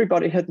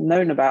 everybody had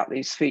known about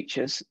these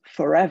features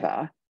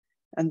forever,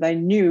 and they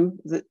knew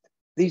that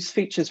these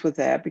features were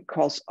there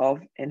because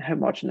of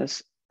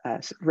inhomogeneous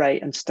ray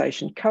and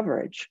station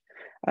coverage.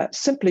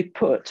 Simply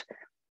put,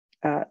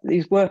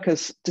 these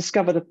workers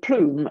discovered a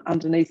plume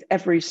underneath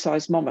every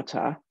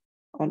seismometer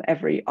on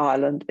every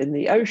island in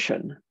the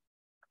ocean.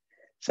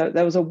 So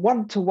there was a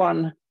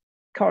one-to-one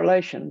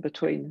correlation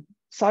between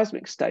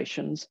seismic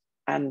stations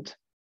and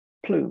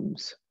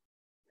plumes.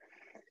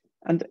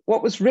 And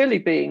what was really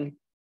being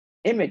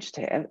imaged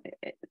here,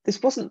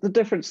 this wasn't the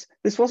difference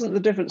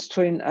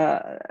between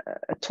a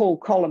tall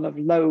column of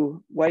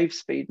low wave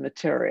speed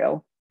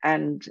material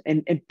and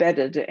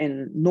embedded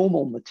in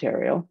normal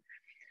material.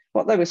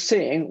 What they were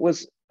seeing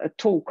was a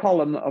tall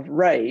column of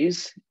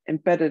rays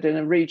embedded in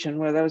a region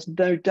where there was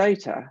no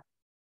data.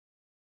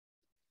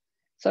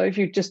 So if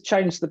you just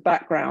change the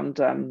background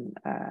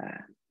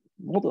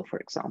model, for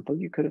example,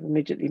 you could have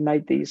immediately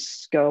made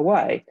these go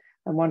away.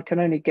 And one can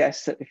only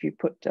guess that if you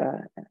put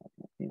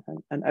you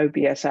know, an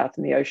OBS out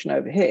in the ocean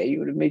over here, you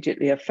would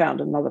immediately have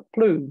found another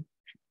plume.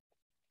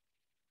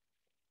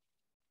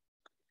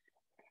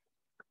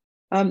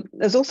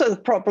 There's also the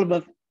problem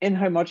of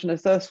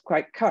inhomogeneous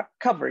earthquake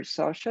coverage.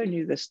 So I've shown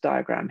you this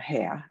diagram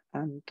here,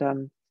 and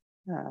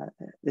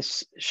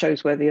this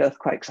shows where the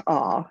earthquakes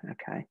are.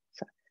 Okay,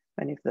 so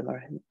many of them are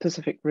in the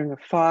Pacific Ring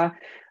of Fire.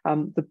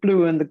 The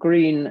blue and the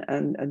green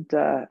and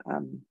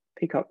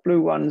peacock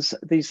blue ones,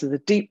 these are the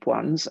deep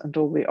ones, and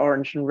all the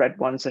orange and red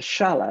ones are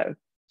shallow.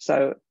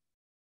 So,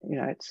 you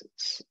know,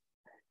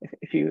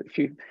 if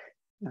you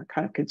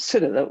kind of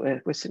consider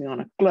that we're sitting on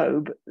a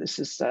globe, this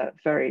is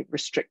very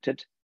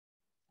restricted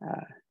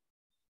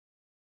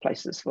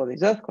places for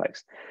these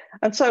earthquakes.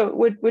 And so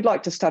we'd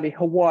like to study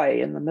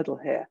Hawaii in the middle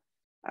here.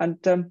 And,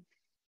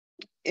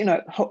 you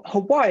know,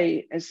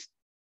 Hawaii is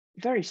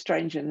very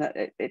strange in that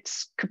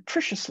it's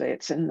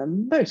in the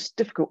most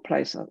difficult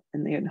place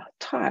in the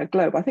entire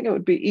globe. I think it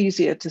would be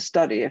easier to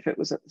study if it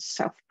was at the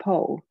South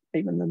Pole,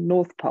 even the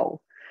North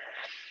Pole.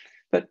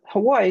 But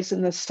Hawaii is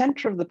in the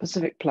center of the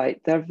Pacific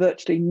Plate. There are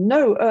virtually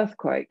no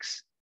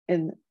earthquakes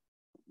in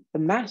the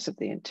mass of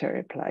the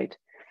interior plate,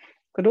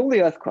 but all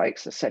the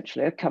earthquakes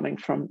essentially are coming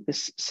from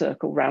this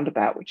circle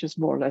roundabout, which is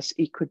more or less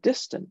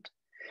equidistant.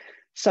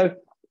 So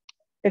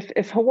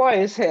if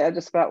Hawaii is here,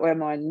 just about where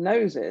my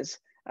nose is,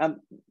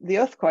 the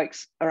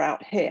earthquakes are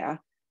out here.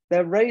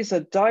 Their rays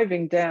are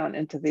diving down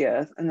into the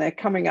earth, and they're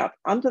coming up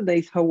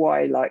underneath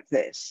Hawaii like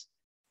this.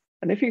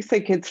 And if you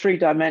think in 3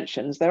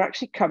 dimensions, they're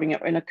actually coming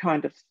up in a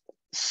kind of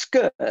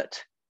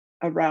skirt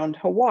around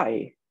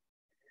Hawaii.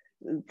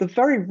 The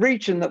very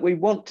region that we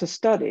want to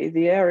study,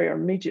 the area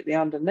immediately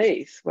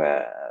underneath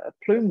where a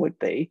plume would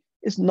be,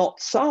 is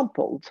not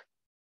sampled.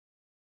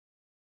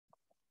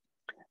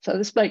 So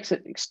this makes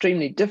it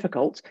extremely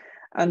difficult.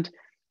 And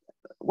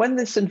when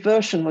this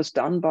inversion was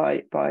done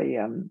by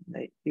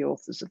the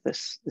authors of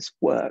this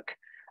work,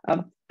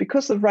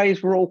 because the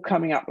rays were all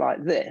coming up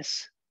like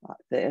this,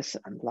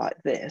 and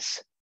like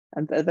this,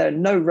 and there are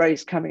no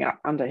rays coming up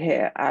under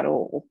here at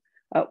all,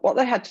 what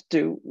they had to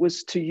do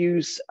was to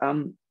use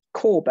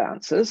core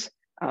bouncers,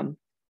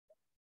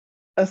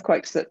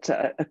 earthquakes that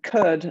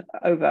occurred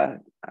over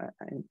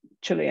in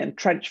Chilean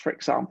Trench, for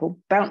example,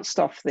 bounced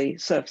off the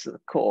surface of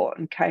the core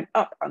and came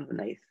up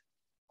underneath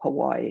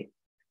Hawaii.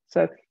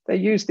 So they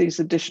used these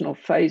additional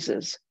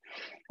phases.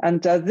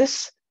 And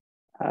this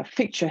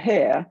feature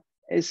here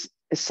is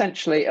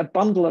essentially a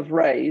bundle of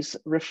rays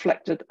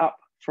reflected up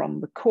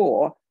from the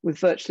core with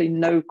virtually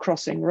no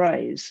crossing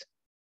rays.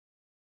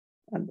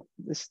 And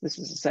this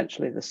is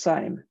essentially the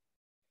same.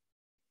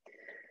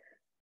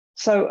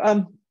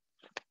 So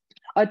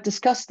I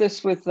discussed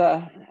this with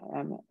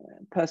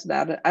person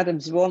Adam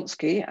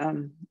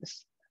Zwonski.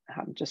 This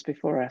happened just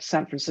before a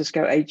San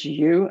Francisco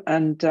AGU,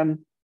 and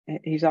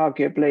he's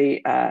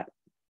arguably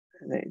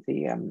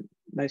the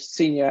most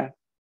senior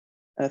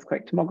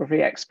earthquake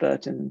tomography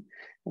expert in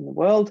the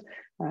world,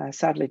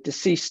 sadly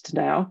deceased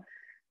now.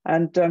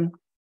 And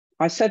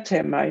I said to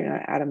him,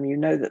 Adam, you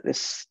know that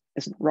this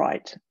isn't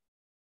right.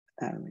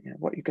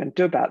 What are you going to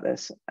do about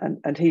this?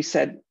 And he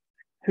said,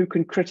 who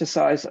can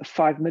criticize a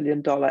 $5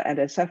 million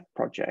NSF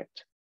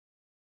project?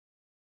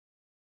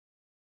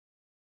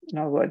 In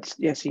other words,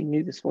 yes, he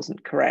knew this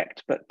wasn't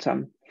correct, but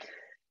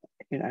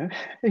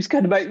who's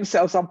going to make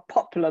themselves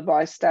unpopular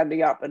by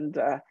standing up and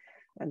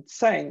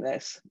saying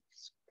this?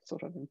 It's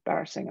sort of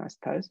embarrassing, I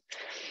suppose.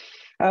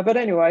 But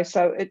anyway,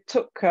 so it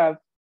took, let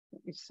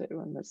me see,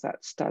 when was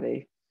that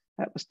study?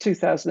 That was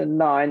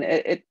 2009.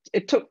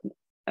 It took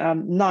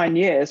 9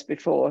 years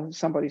before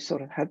somebody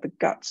sort of had the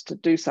guts to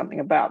do something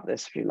about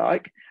this, if you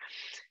like.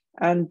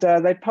 And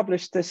they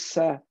published this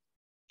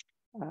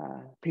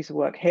piece of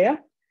work here,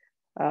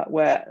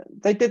 where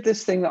they did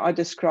this thing that I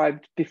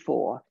described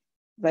before.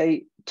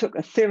 They took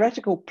a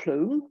theoretical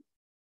plume.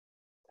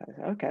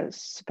 Okay,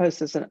 suppose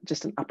there's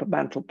just an upper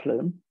mantle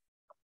plume.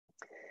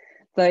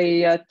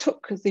 They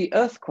took the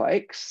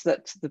earthquakes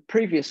that the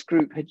previous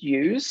group had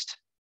used.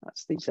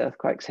 That's these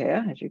earthquakes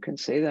here, as you can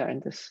see, they're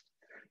in this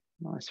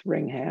nice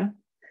ring here.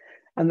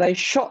 And they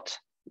shot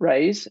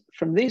rays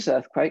from these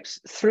earthquakes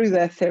through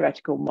their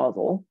theoretical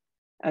model,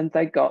 and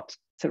they got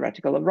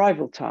theoretical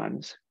arrival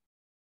times.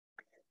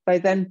 They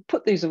then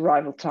put these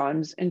arrival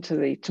times into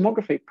the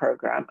tomography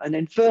program and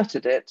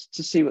inverted it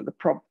to see what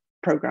the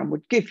program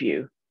would give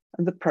you.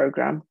 And the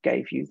program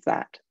gave you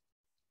that.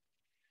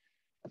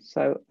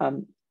 So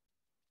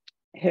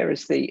here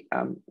is the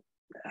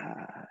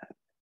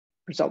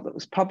result that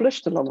was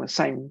published along the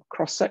same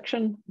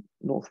cross-section,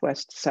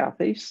 northwest to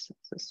southeast,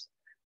 this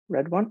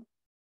red one.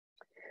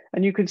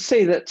 And you can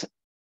see that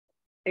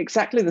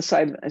exactly the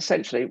same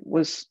essentially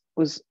was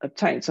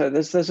obtained. So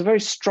there's a very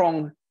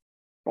strong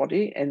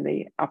body in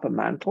the upper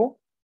mantle.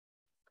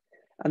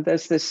 And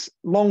there's this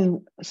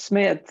long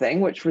smeared thing,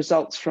 which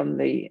results from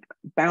the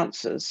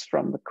bounces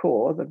from the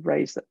core, the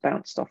rays that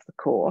bounced off the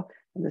core.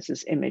 And this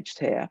is imaged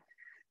here.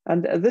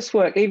 And this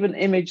work even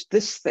imaged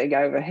this thing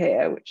over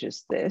here, which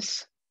is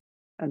this,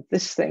 and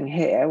this thing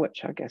here,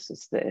 which I guess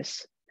is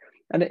this.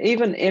 And it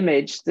even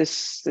imaged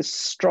this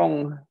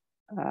strong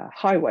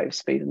high wave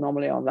speed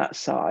anomaly on that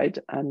side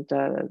and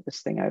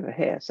this thing over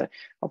here. So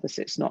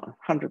obviously it's not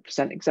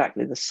 100%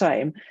 exactly the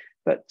same,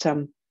 but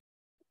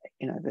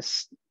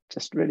this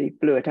just really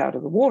blew it out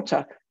of the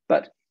water.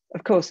 But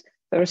of course,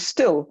 there are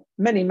still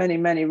many, many,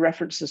 many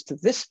references to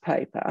this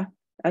paper,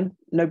 and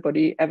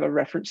nobody ever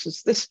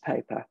references this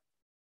paper.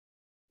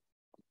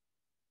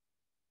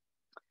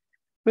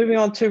 Moving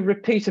on to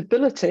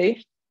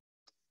repeatability.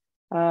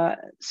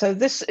 So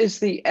this is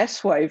the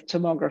S-wave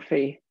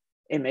tomography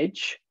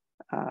image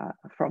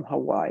from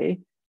Hawaii,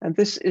 and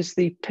this is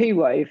the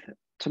P-wave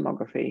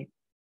tomography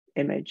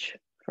image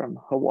from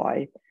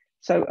Hawaii.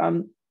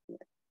 So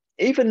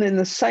even in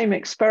the same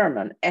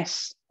experiment,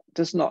 S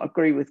does not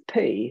agree with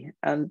P.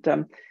 And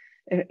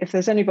if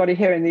there's anybody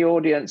here in the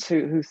audience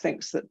who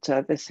thinks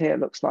that this here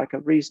looks like a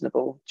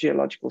reasonable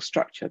geological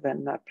structure,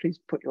 then please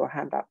put your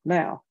hand up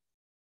now.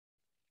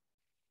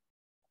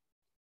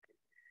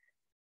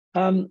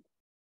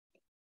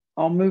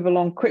 I'll move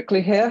along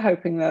quickly here,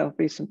 hoping there'll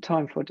be some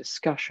time for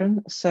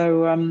discussion.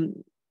 So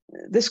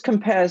this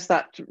compares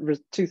that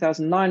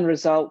 2009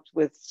 result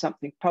with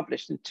something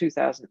published in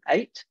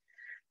 2008,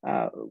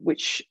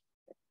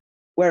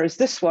 whereas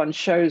this one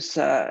shows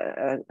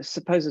a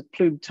supposed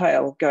plume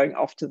tail going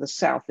off to the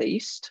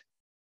southeast.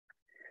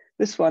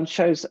 This one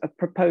shows a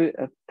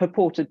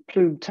purported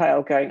plume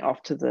tail going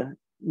off to the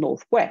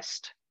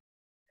northwest.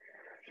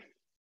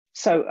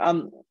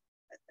 So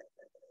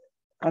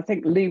I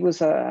think Lee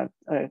was a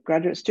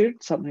graduate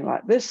student, something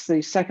like this.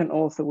 The second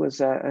author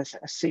was a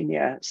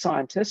senior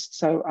scientist.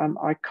 So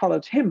I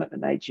collared him at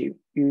an AGU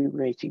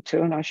meeting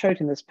too, and I showed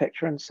him this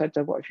picture and said,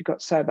 what have you got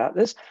to say about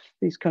this?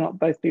 These cannot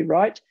both be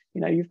right.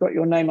 You've got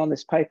your name on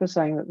this paper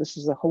saying that this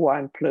is a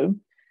Hawaiian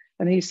plume.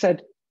 And he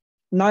said,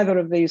 neither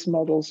of these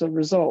models are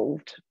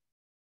resolved.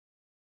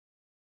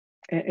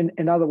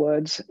 In other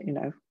words,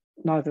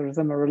 neither of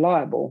them are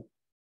reliable.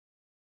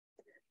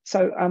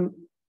 So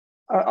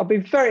I'll be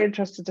very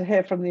interested to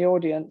hear from the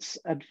audience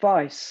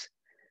advice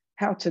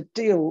how to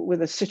deal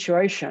with a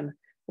situation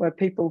where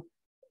people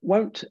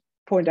won't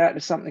point out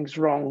if something's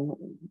wrong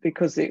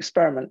because the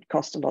experiment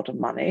cost a lot of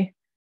money,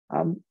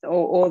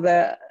 or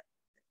they're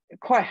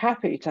quite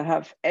happy to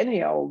have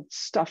any old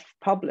stuff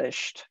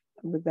published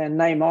with their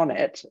name on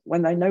it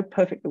when they know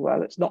perfectly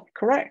well it's not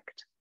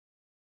correct.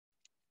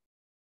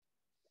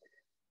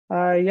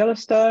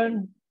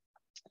 Yellowstone,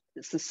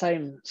 it's the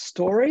same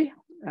story.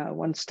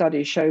 One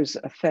study shows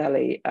a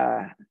fairly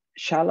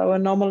shallow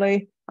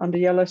anomaly under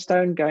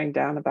Yellowstone going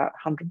down about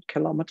 100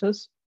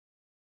 kilometers.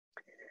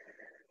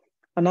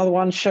 Another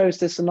one shows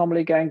this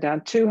anomaly going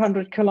down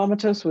 200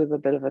 kilometers with a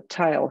bit of a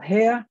tail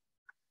here.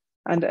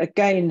 And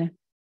again,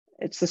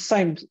 it's the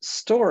same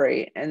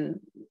story in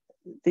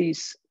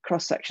these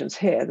cross sections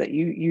here, that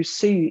you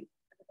see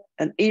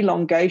an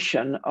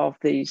elongation of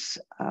these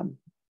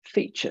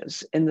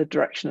features in the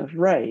direction of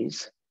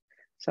rays.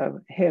 So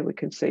here we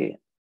can see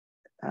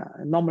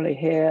anomaly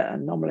here,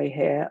 anomaly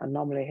here,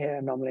 anomaly here,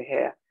 anomaly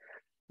here.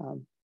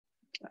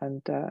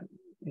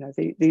 You know,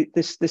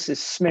 this is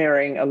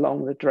smearing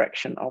along the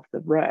direction of the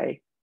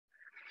ray.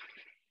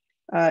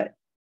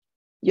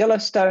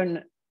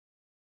 Yellowstone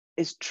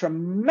is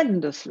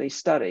tremendously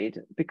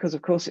studied because,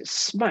 of course, it's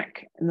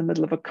smack in the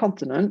middle of a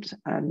continent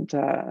and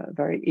a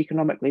very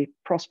economically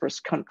prosperous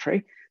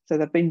country. So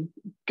there have been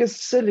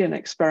gazillion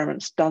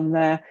experiments done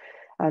there.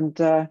 And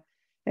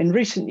in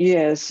recent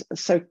years,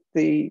 so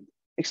the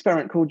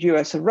experiment called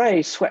US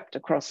Array swept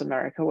across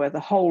America, where the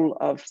whole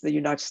of the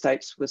United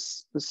States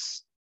was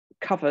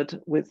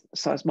covered with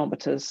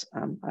seismometers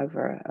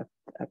over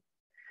a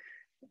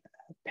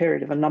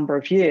period of a number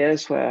of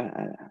years,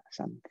 where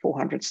some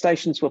 400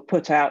 stations were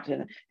put out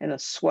in a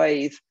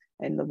swathe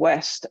in the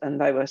West, and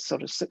they were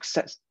sort of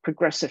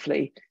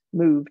progressively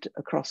moved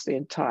across the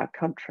entire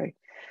country.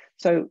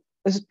 So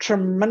there's a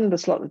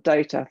tremendous lot of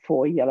data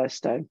for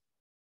Yellowstone.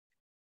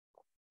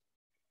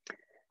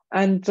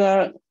 And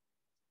a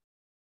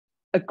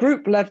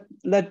group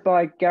led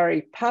by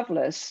Gary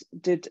Pavlis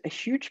did a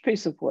huge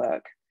piece of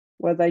work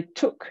where they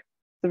took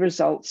the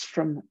results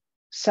from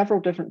several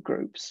different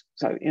groups.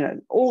 So, you know,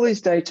 all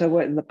these data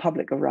were in the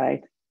public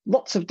array.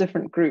 Lots of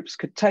different groups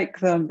could take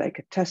them, they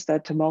could test their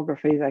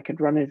tomography, they could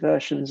run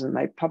inversions, and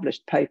they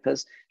published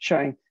papers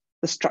showing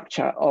the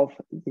structure of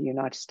the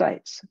United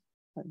States,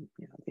 and,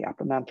 you know, the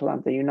upper mantle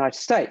under the United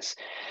States.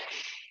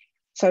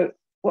 So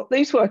what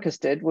these workers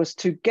did was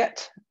to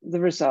get the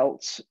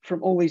results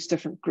from all these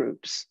different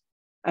groups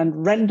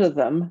and render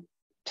them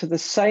to the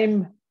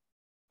same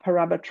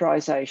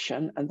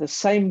parameterization and the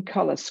same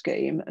color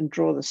scheme and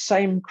draw the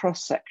same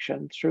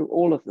cross-section through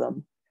all of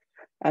them.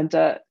 And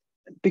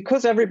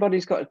because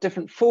everybody's got a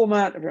different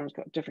format, everyone's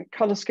got a different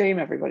color scheme,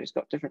 everybody's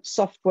got different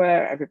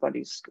software,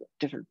 everybody's got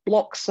different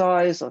block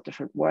size or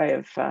different way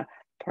of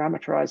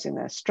parameterizing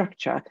their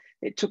structure,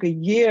 it took a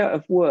year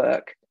of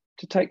work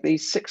to take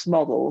these 6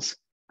 models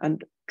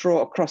and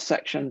draw a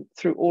cross-section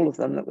through all of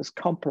them that was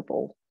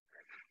comparable.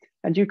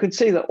 And you can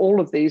see that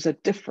all of these are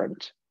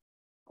different.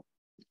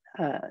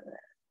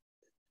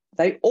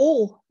 They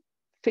all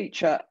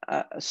feature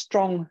a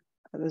strong,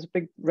 there's a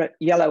big red,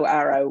 yellow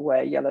arrow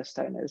where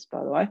Yellowstone is,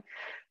 by the way.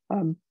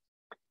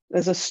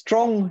 There's a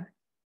strong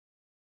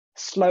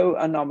slow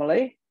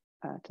anomaly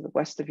to the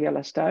west of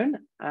Yellowstone,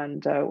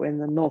 and we're in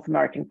the North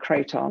American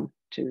Craton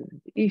to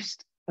the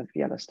east of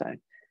Yellowstone.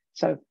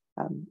 So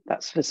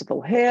that's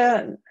visible here.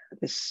 And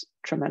this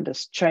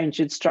tremendous change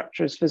in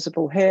structure is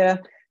visible here.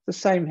 The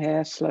same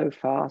here, slow,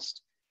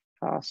 fast,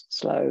 fast,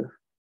 slow,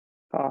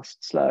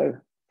 fast, slow,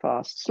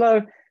 fast,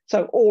 slow.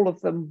 So all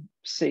of them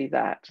see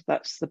that.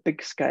 That's the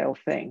big scale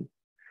thing.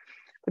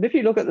 But if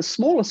you look at the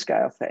smaller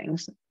scale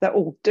things, they're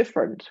all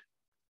different.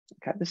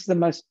 Okay, this is the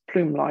most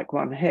plume-like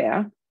one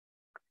here.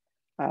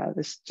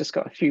 This just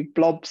got a few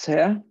blobs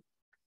here.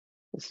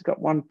 This has got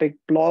one big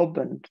blob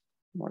and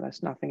more or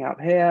less nothing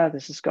out here.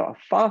 This has got a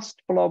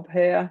fast blob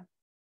here.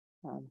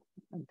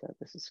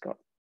 This has got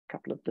a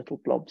couple of little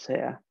blobs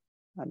here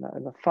and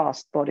a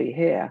fast body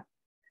here.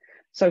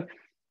 So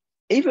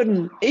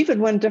even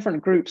when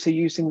different groups are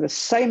using the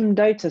same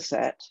data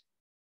set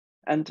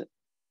and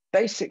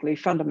basically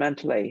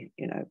fundamentally,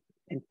 you know,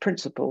 in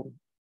principle,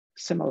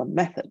 similar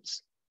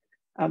methods,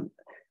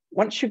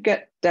 once you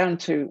get down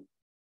to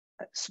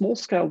small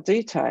scale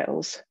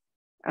details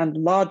and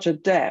larger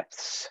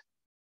depths,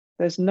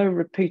 there's no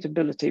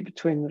repeatability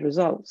between the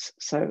results.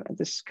 So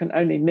this can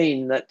only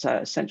mean that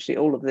essentially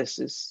all of this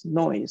is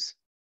noise,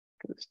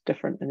 because it's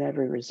different in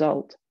every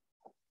result.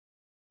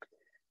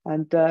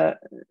 And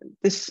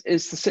this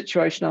is the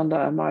situation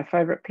under my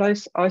favorite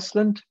place,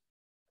 Iceland,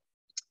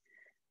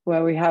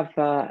 where we have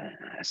a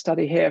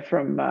study here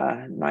from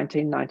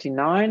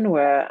 1999,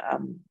 where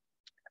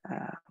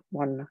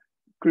one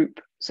group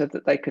said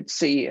that they could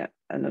see an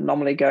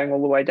anomaly going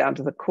all the way down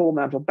to the core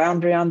mantle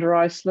boundary under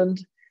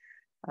Iceland.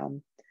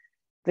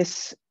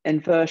 This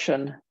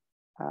inversion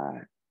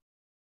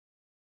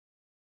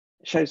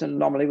shows an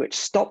anomaly which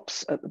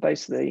stops at the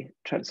base of the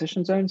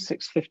transition zone,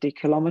 650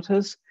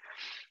 kilometers.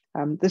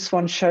 This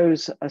one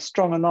shows a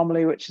strong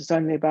anomaly which is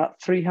only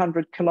about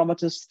 300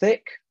 kilometers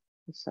thick.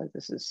 So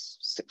this is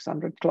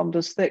 600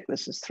 kilometers thick,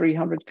 this is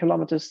 300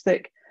 kilometers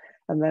thick,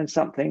 and then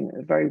something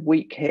very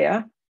weak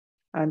here.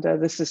 And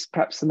this is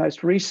perhaps the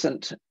most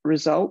recent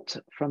result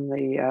from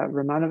the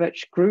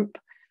Romanovich group,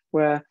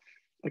 where,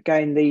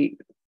 again, the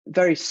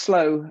very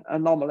slow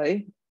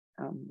anomaly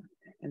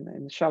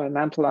in the shallow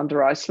mantle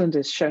under Iceland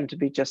is shown to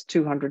be just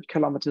 200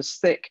 kilometers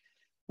thick.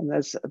 And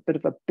there's a bit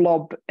of a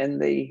blob in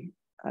the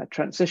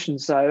transition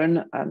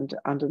zone, and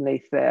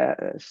underneath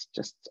there is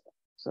just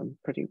some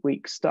pretty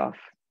weak stuff.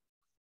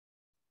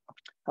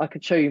 I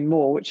could show you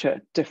more which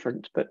are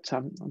different, but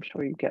I'm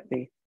sure you get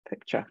the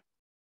picture.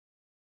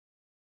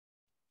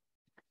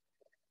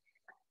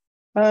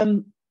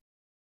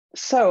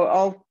 So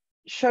I'll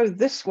show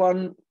this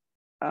one.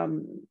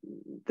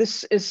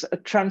 This is a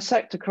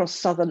transect across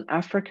southern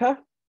Africa.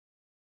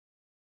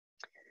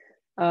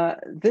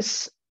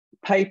 This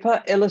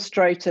paper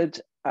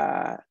illustrated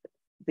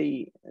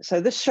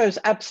so this shows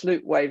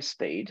absolute wave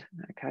speed,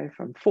 okay,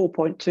 from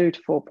 4.2 to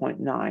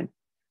 4.9.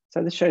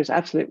 So this shows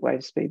absolute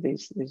wave speed.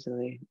 These are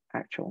the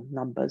actual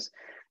numbers.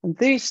 And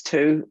these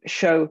two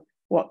show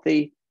what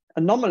the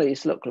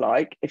anomalies look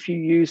like if you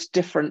use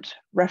different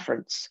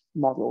reference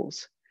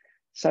models.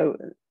 So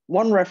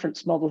one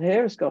reference model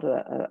here has got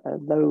a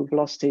low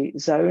velocity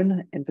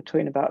zone in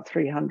between about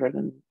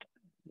 300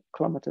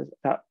 kilometers,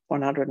 about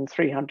 100 and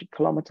 300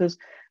 kilometers,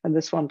 and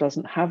this one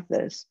doesn't have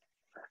this.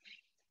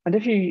 And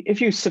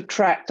if you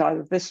subtract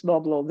either this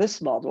model or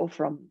this model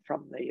from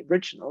the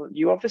original,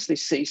 you obviously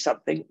see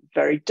something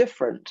very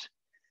different.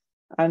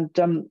 And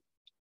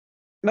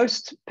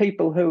most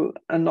people who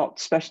are not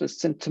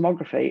specialists in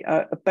tomography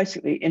are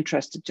basically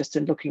interested just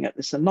in looking at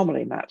this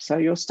anomaly map. So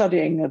you're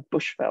studying a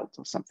bushveld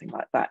or something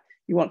like that.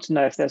 You want to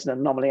know if there's an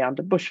anomaly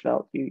under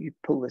bushveld. You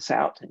pull this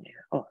out and you,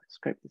 oh, it's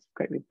great, this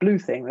great big blue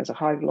thing. There's a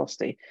high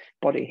velocity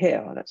body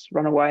here. Let's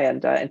run away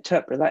and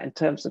interpret that in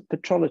terms of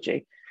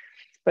petrology.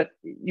 But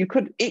you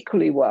could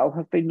equally well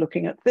have been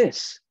looking at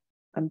this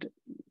and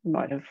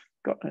might have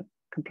got a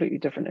completely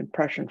different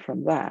impression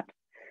from that.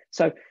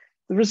 So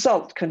the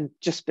result can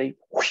just be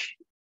whoosh,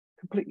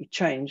 completely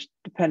changed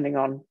depending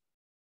on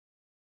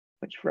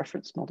which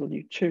reference model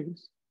you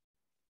choose.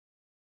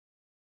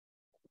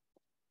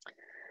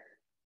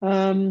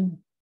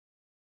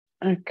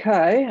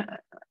 Okay,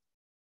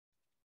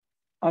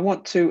 I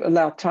want to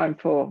allow time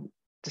for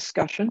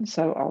discussion,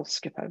 so I'll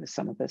skip over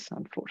some of this.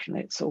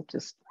 Unfortunately, it's all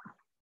just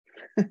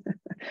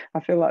I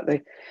feel like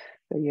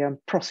the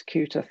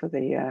prosecutor for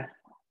the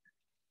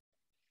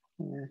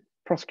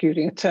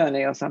prosecuting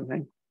attorney or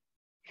something.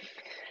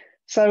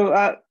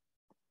 So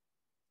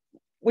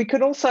we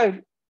could also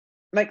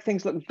make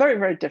things look very,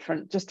 very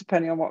different just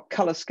depending on what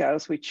color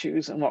scales we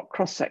choose and what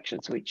cross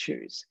sections we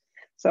choose.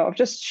 So I've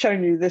just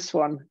shown you this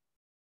one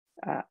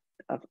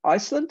of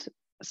Iceland.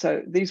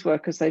 So these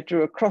workers, they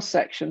drew a cross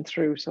section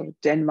through sort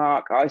of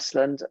Denmark,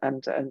 Iceland,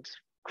 and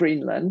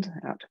Greenland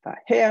out about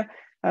here.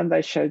 And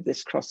they showed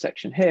this cross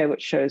section here,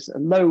 which shows a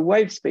low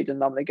wave speed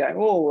anomaly going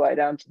all the way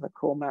down to the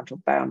core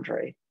mantle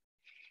boundary.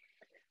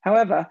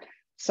 However,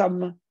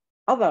 some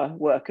other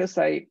workers,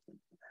 I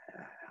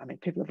mean,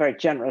 people are very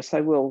generous.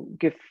 They will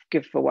give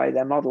away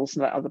their models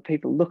and let other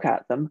people look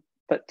at them.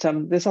 But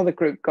this other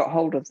group got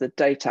hold of the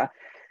data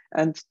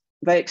and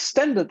they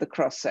extended the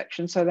cross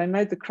section. So they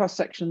made the cross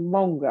section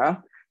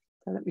longer.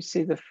 So let me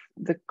see, the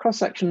cross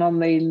section on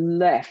the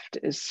left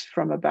is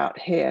from about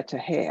here to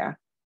here.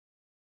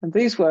 And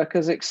these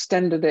workers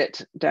extended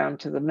it down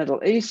to the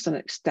Middle East and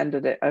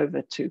extended it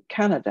over to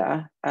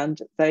Canada,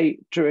 and they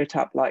drew it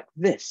up like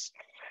this.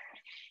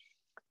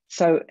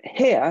 So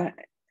here,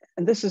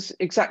 and this is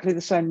exactly the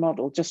same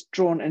model, just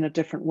drawn in a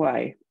different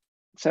way.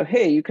 So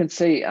here you can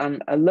see a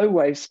low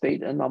wave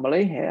speed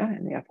anomaly here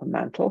in the upper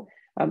mantle.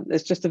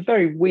 There's just a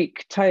very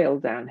weak tail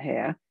down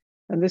here.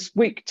 And this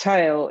weak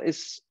tail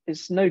is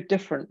no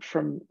different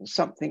from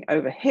something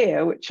over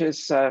here, which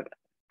is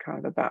kind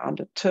of about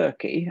under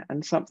Turkey,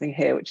 and something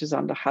here which is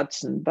under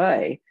Hudson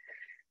Bay.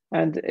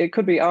 And it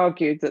could be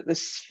argued that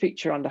this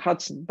feature under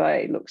Hudson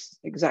Bay looks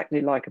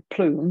exactly like a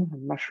plume, a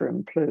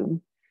mushroom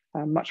plume,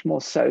 much more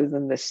so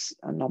than this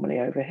anomaly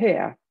over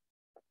here.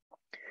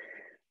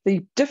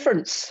 The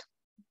difference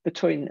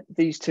between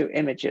these two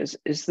images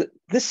is that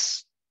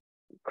this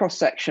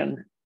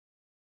cross-section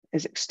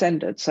is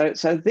extended. So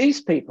these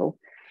people,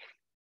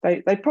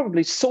 they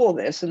probably saw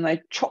this and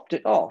they chopped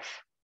it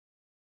off.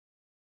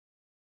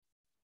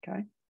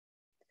 Okay.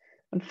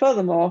 And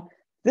furthermore,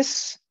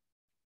 this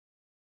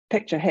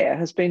picture here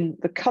has been,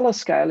 the color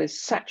scale is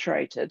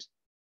saturated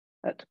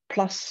at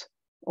plus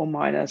or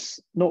minus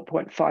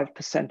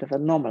 0.5% of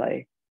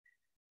anomaly.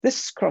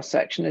 This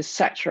cross-section is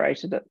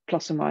saturated at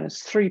plus or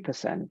minus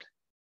 3%.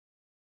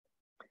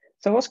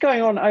 So what's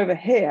going on over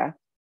here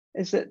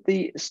is that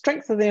the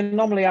strength of the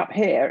anomaly up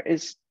here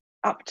is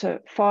up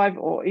to 5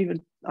 or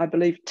even, I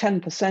believe,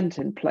 10%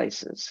 in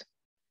places.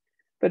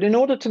 But in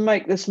order to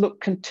make this look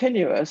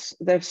continuous,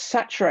 they've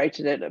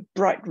saturated it at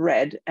bright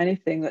red,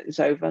 anything that is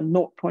over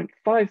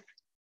 0.5%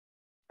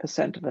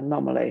 of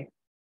anomaly.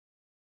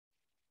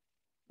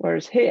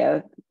 Whereas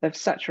here, they've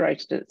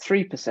saturated it at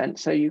 3%,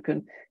 so you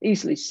can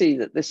easily see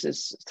that this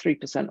is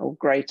 3% or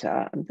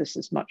greater, and this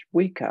is much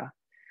weaker.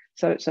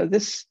 So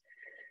this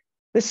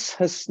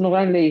has not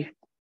only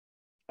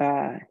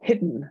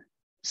hidden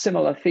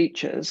similar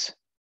features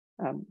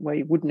where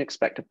you wouldn't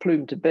expect a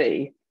plume to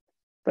be,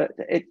 but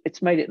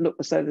it's made it look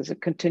as though there's a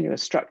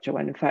continuous structure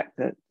when in fact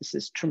that this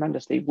is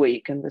tremendously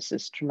weak and this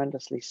is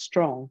tremendously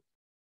strong.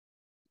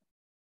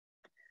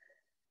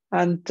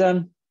 And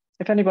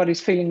if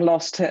anybody's feeling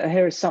lost,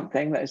 here is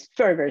something that is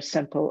very, very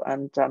simple,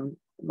 and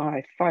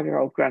my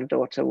 5-year-old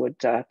granddaughter would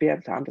be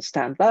able to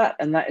understand that,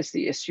 and that is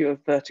the issue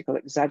of vertical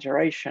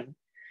exaggeration.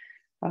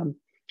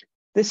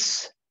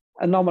 This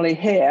anomaly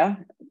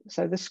here,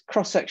 so this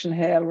cross-section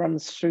here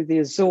runs through the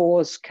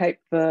Azores, Cape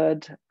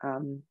Verde,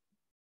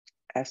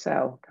 SL,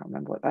 can't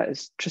remember what that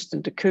is,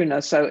 Tristan da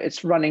Cunha. So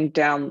it's running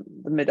down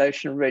the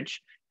mid-ocean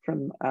ridge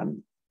from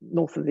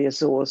north of the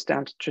Azores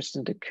down to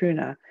Tristan da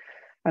Cunha.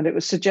 And it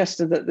was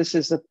suggested that this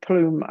is a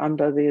plume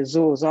under the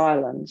Azores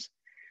Islands,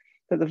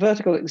 but the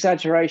vertical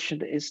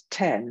exaggeration is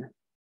 10.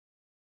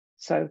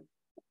 So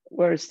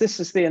whereas this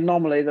is the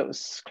anomaly that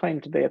was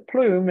claimed to be a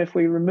plume, if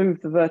we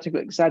remove the vertical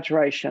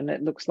exaggeration,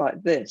 it looks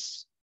like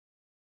this.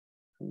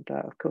 And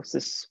of course,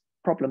 this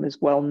problem is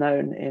well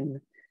known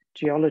in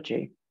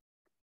geology.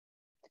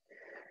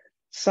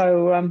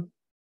 So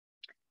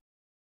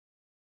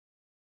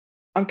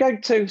I'm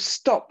going to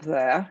stop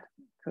there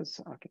because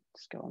I could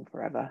just go on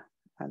forever.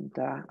 And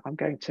I'm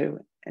going to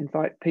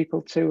invite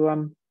people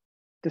to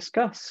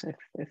discuss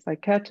if they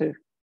care to.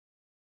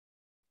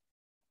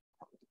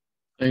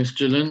 Thanks,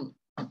 Gillian.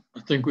 I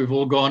think we've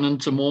all gone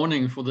into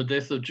mourning for the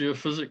death of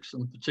geophysics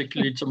and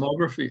particularly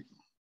tomography.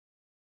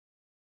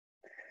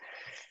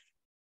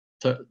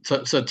 So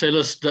tell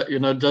us,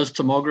 does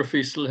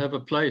tomography still have a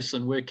place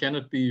and where can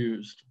it be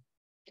used?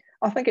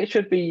 I think it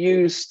should be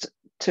used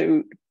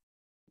to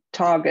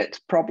target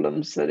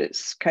problems that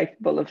it's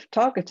capable of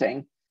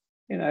targeting.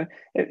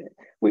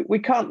 We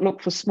can't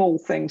look for small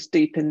things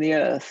deep in the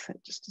earth.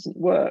 It just doesn't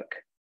work.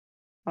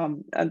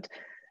 I'm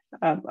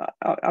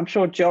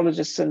sure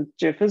geologists and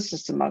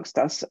geophysicists amongst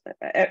us,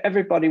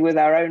 everybody with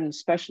our own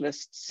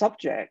specialist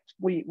subject,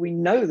 we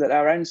know that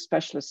our own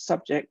specialist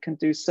subject can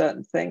do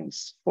certain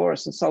things for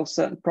us and solve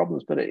certain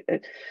problems. But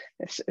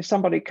if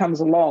somebody comes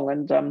along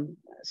and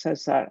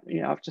says that,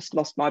 I've just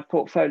lost my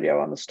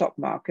portfolio on the stock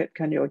market,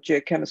 can your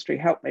geochemistry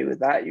help me with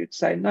that? You'd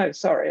say, no,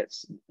 sorry,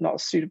 it's not a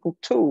suitable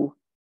tool.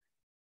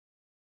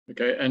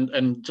 Okay,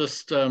 and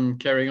just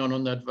carrying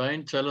on that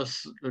vein, tell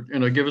us,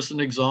 give us an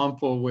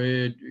example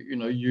where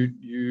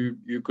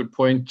you could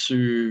point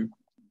to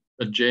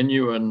a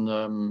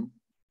genuine,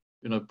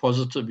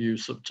 positive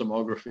use of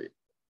tomography.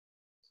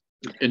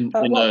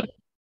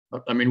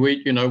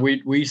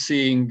 We're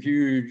seeing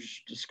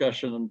huge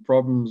discussion and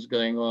problems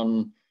going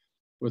on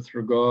with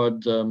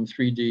regard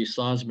 3D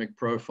seismic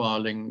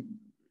profiling,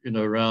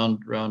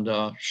 around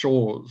our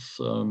shores.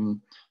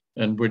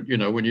 And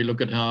when you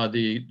look at how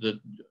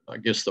I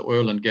guess the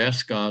oil and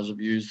gas guys have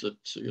used it,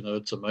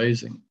 it's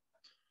amazing.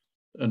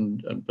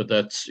 But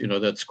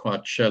that's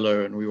quite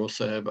shallow. And we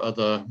also have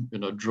other,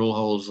 drill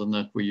holes in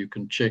that where you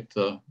can check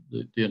the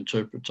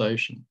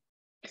interpretation.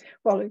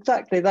 Well,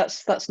 exactly.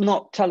 That's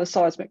not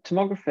teleseismic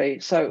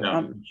tomography. So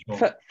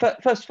sure.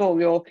 First of all,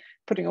 you're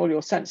putting all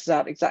your sensors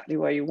out exactly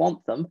where you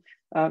want them.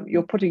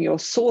 You're putting your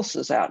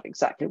sources out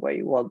exactly where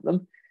you want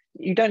them.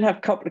 You don't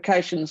have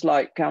complications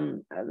like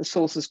the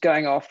sources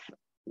going off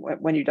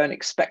when you don't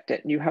expect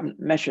it and you haven't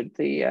measured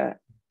the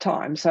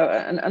time. So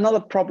another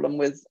problem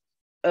with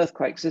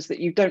earthquakes is that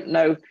you don't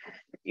know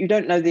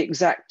the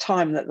exact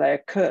time that they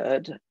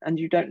occurred, and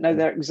you don't know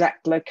their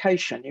exact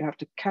location. You have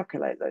to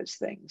calculate those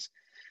things.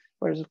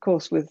 Whereas, of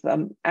course, with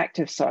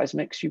active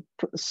seismics, you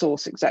put the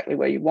source exactly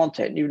where you want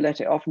it and you let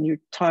it off and you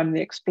time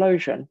the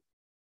explosion.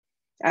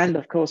 And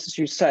of course, as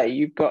you say,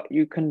 you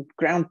can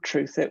ground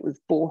truth it with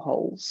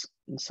boreholes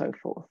and so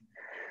forth.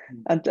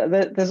 And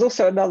there's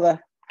also another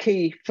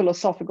key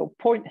philosophical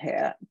point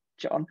here,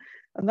 John,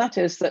 and that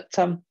is that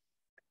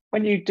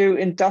when you do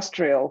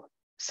industrial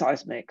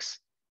seismics,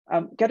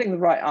 getting the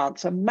right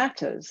answer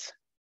matters.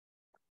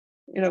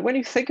 When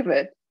you think of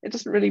it, it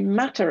doesn't really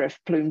matter if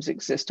plumes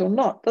exist or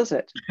not, does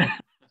it?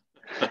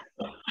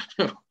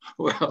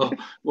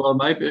 Well,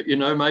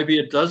 maybe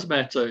it does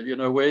matter.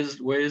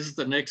 Where's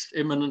the next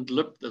imminent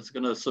lip that's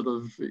going to sort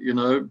of,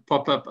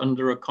 pop up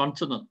under a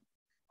continent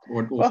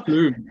or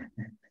plume?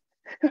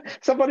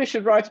 Somebody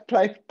should write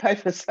a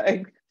paper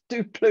saying,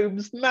 "Do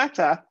plumes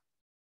matter?"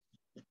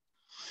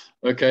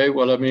 Okay,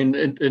 well,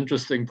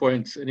 interesting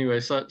points. Anyway,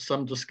 so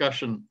some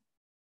discussion.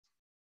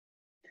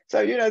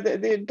 So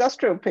the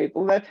industrial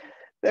people,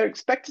 they're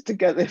expected to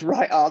get the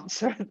right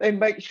answer. They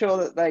make sure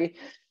that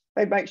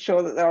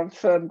they're on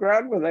firm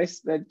ground when they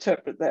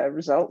interpret their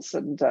results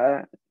and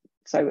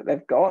say what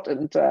they've got,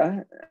 and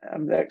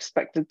they're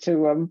expected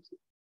to,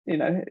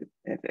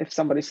 if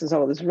somebody says,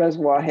 "Oh, there's a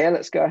reservoir here,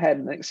 let's go ahead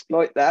and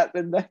exploit that,"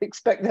 then they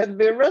expect there to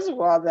be a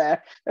reservoir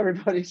there.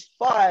 Everybody's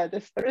fired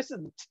if there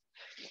isn't.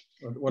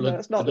 Well,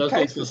 that's not the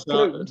case with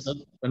plumes.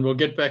 And we'll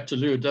get back to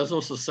Lou. It does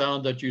also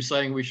sound that you're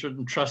saying we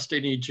shouldn't trust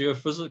any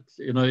geophysics,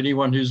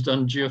 anyone who's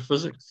done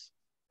geophysics.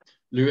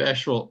 Lou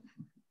Ashwell.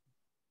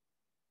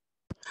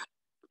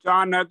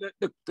 John,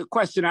 the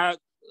question I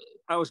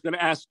was going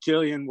to ask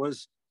Gillian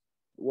was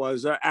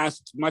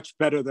asked much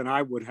better than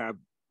I would have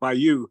by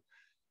you.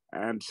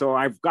 And so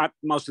I've got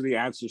most of the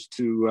answers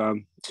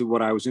to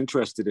what I was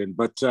interested in.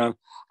 But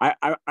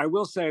I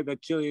will say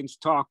that Gillian's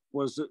talk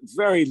was a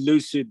very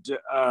lucid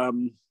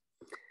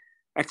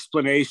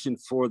explanation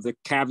for the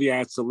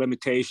caveats, the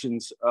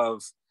limitations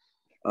of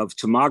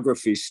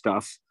tomography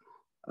stuff.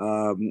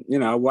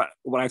 What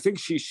I think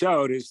she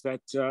showed is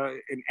that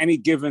in any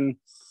given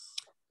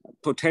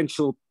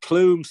potential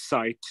plume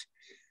site,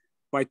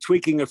 by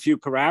tweaking a few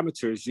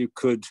parameters, you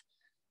could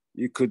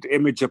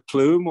image a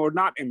plume or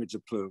not image a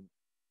plume,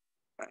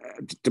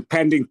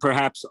 depending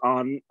perhaps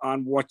on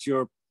what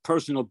your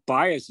personal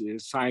bias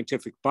is,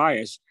 scientific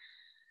bias.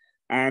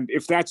 And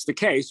if that's the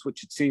case,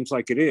 which it seems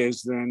like it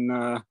is,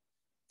 then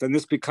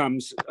this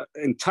becomes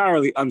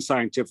entirely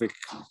unscientific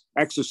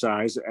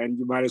exercise, and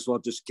you might as well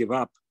just give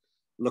up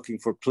looking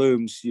for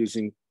plumes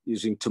using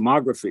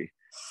tomography.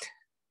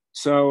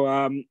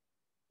 So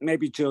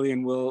maybe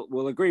Gillian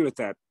will agree with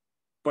that.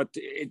 But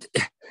if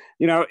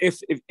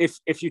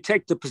you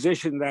take the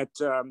position that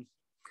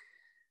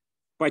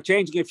by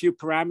changing a few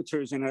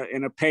parameters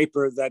in a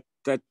paper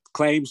that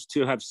claims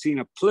to have seen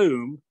a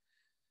plume,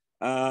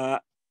 then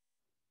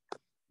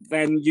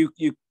you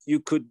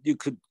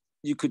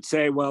could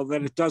say, well,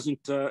 then it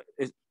doesn't.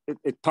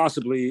 It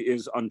possibly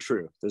is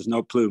untrue. There's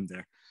no plume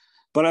there.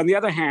 But on the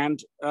other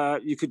hand,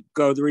 you could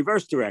go the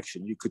reverse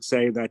direction. You could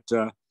say that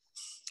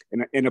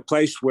in a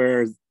place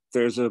where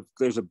there's a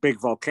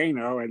big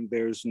volcano and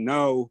there's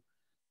no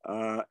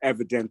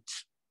evident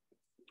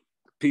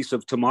piece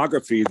of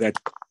tomography that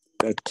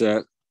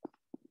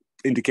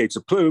indicates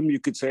a plume, you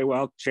could say,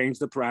 well, change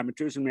the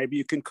parameters and maybe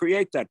you can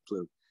create that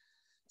plume.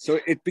 So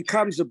it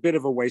becomes a bit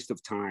of a waste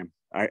of time,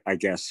 I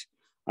guess.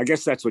 I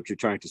guess that's what you're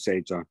trying to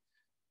say, John.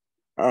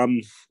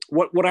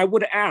 What I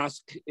would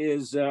ask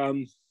is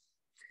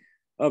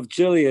of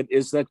Gillian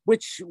is that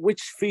which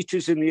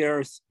features in the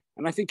Earth,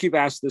 and I think you've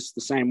asked this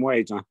the same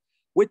way, John,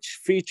 which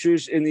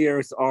features in the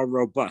Earth are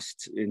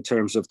robust in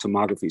terms of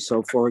tomography?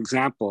 So, for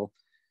example,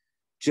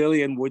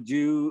 Gillian, would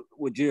you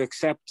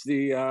accept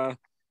the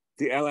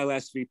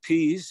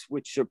LLSVPs,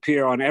 which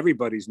appear on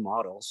everybody's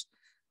models,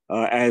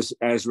 as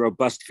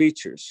robust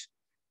features?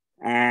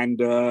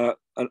 And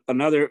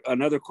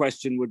another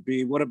question would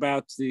be, what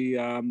about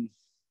the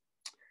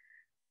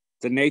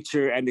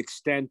nature and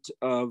extent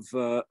of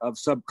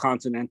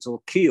subcontinental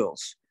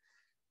keels?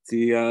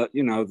 The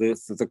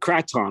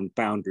craton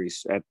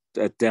boundaries at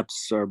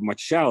depths are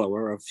much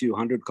shallower, a few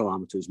hundred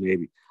kilometers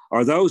maybe.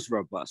 Are those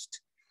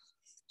robust?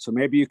 So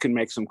maybe you can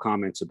make some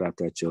comments about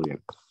that,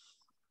 Gillian.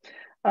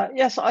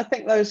 Yes, I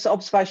think those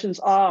observations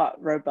are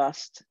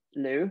robust,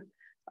 Lou.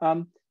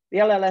 The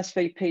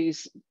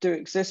LLSVPs do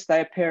exist.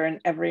 They appear in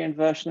every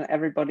inversion that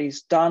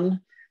everybody's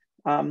done.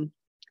 They've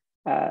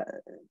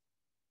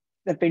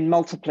been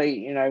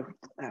multiply,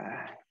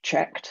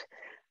 checked.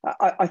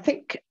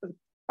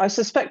 I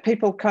suspect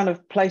people kind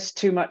of place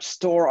too much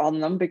store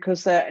on them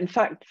because they're, in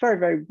fact, very,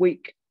 very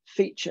weak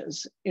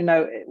features.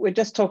 We're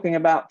just talking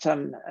about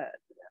a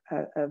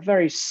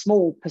very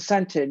small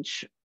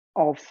percentage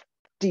of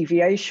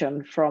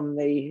deviation from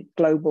the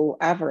global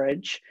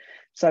average.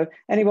 So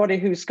anybody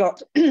who's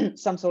got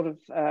some sort of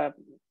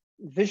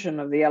vision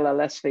of the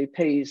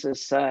LLSVPs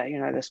as,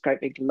 this great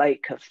big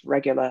lake of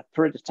regular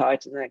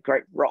peridotite and then a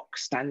great rock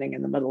standing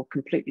in the middle,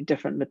 completely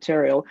different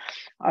material,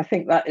 I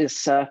think that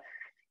is...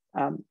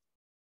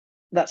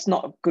 that's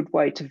not a good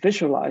way to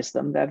visualize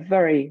them. They're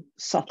very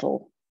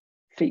subtle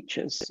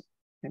features,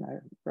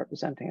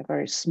 representing a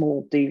very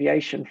small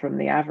deviation from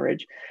the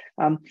average.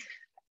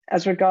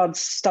 As regards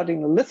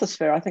studying the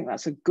lithosphere, I think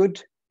that's a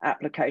good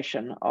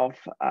application of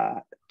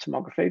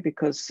tomography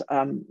because,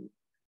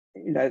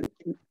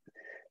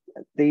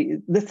 the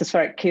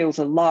lithospheric keels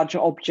are large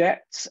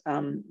objects.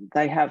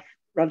 They have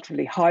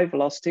relatively high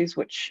velocities,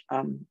 which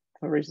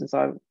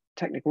for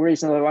technical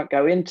reasons I won't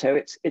go into,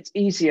 it's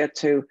easier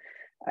to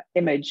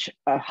image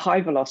a high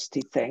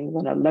velocity thing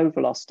than a low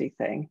velocity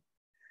thing.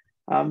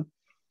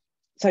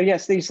 So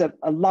yes, these are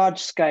large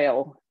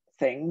scale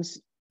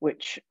things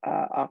which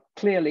are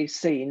clearly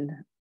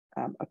seen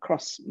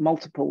across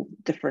multiple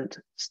different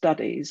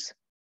studies.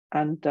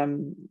 And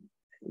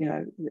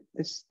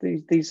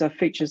these are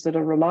features that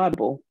are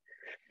reliable.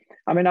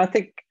 I mean, I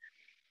think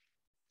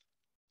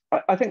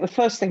the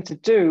first thing to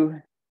do,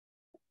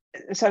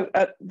 so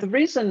the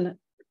reason,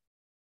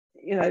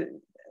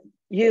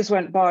 years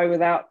went by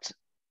without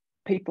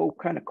people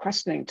kind of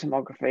questioning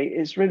tomography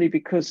is really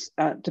because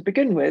to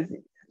begin with,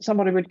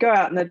 somebody would go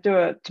out and they'd do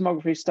a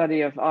tomography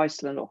study of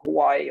Iceland or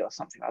Hawaii or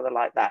something other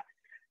like that.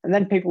 And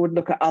then people would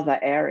look at other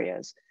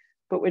areas.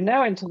 But we're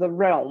now into the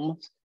realm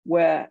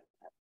where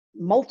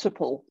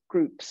multiple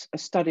groups are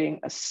studying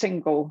a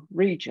single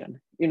region.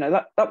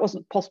 That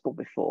wasn't possible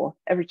before.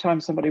 Every time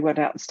somebody went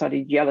out and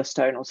studied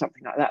Yellowstone or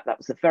something like that, that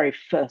was the very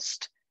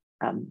first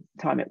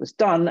time it was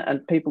done,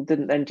 and people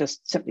didn't then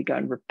just simply go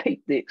and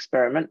repeat the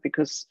experiment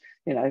because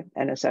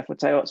NSF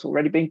would say, oh, it's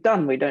already been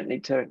done, we don't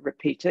need to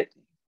repeat it,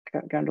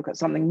 go and look at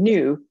something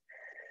new.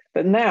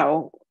 But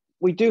now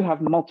we do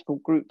have multiple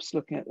groups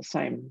looking at the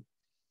same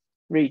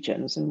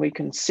regions, and we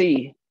can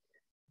see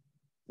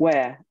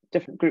where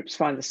different groups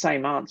find the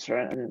same answer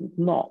and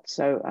not.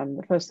 So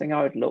the first thing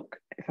I would look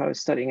if I was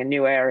studying a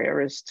new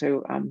area is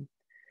to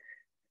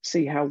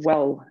see how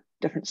well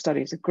different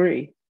studies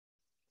agree.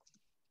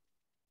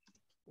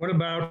 What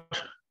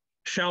about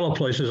shallow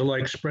places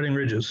like spreading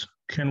ridges?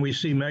 Can we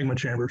see magma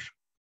chambers?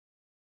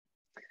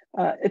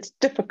 It's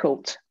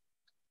difficult,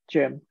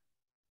 Jim.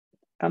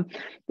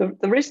 The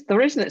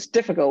reason it's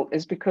difficult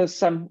is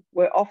because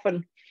we're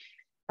often,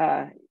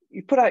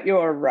 you put out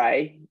your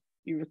array,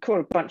 you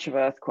record a bunch of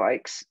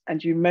earthquakes,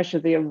 and you measure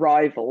the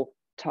arrival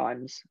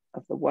times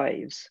of the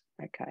waves,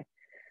 okay?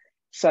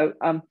 So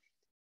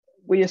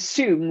we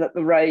assume that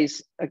the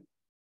rays are,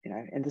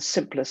 in the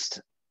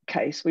simplest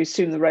case, we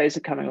assume the rays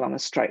are coming along a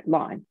straight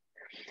line.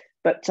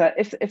 But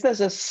if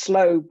there's a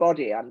slow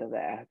body under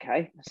there,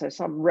 okay, so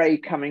some ray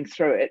coming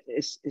through it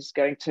is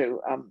going to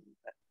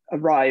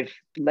arrive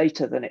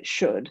later than it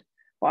should,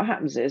 what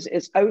happens is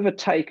it's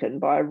overtaken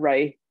by a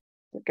ray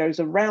that goes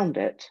around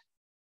it.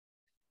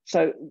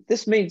 So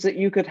this means that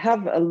you could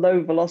have a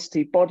low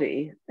velocity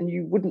body and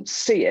you wouldn't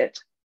see it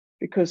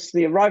because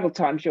the arrival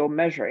times you're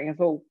measuring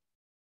have all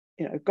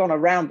gone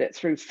around it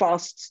through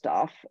fast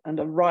stuff and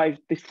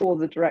arrived before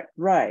the direct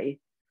ray.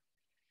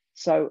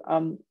 So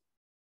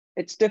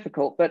it's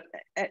difficult, but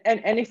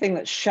anything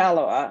that's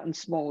shallower and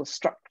smaller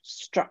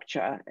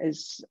structure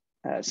is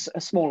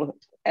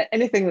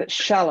anything that's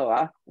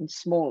shallower and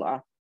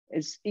smaller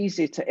is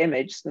easier to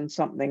image than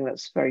something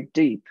that's very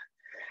deep.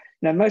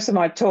 Most of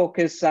my talk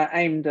is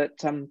aimed at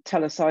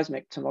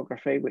teleseismic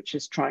tomography, which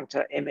is trying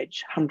to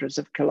image hundreds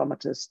of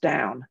kilometers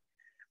down.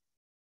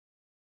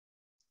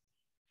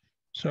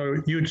 So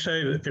you'd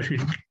say that if you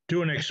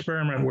do an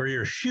experiment where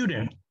you're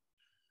shooting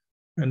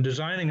and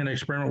designing an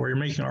experiment where you're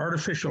making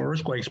artificial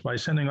earthquakes by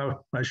shooting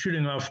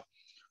off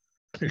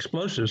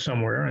explosives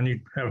somewhere, and you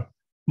have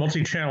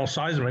multi-channel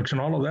seismics and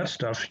all of that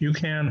stuff, you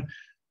can,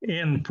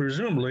 and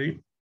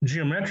presumably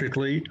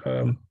geometrically,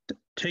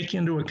 take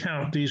into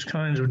account these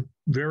kinds of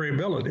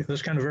variability,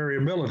 this kind of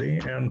variability,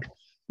 and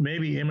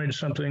maybe image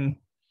something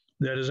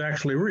that is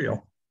actually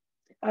real.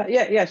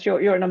 Yes,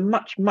 you're in a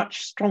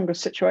much stronger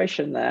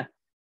situation there,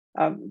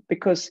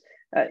 because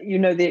you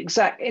know the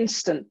exact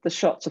instant the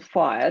shots are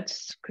fired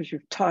because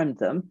you've timed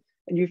them,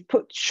 and you've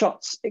put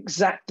shots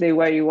exactly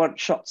where you want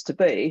shots to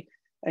be,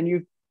 and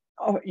you've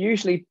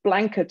usually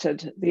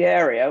blanketed the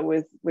area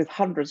with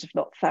hundreds, if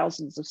not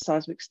thousands, of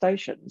seismic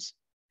stations.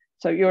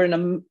 So you're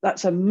in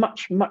that's a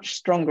much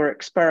stronger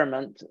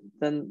experiment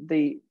than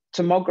the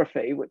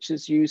tomography, which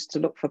is used to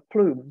look for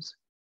plumes.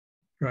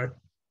 Right.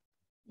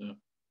 Yeah.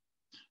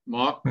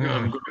 Mark,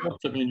 I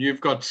mean,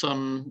 you've got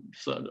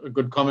a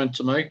good comment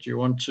to make. Do you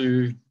want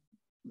to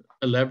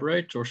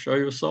elaborate or show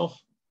yourself?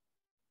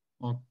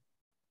 Are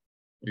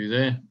you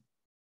there?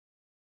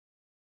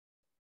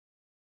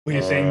 Were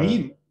you saying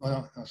me?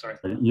 Oh, no, sorry.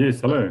 Yes,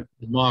 hello.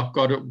 Mark,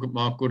 got it.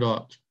 Mark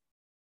Goodhart.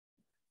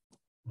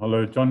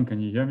 Hello, John, can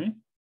you hear me?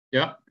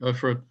 Yeah, go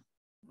for it.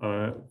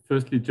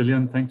 Firstly,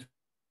 Gillian, thanks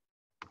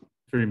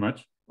very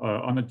much.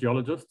 I'm a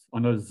geologist. I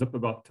know zip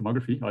about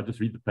tomography. I just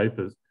read the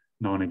papers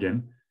now and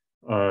again.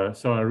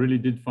 So I really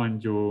did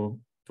find your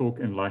talk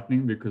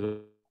enlightening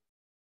because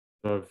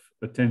I've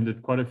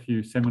attended quite a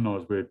few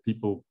seminars where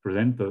people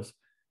present this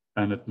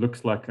and it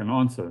looks like an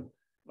answer.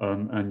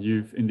 And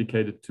you've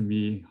indicated to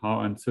me how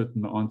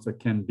uncertain the answer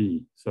can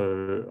be.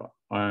 So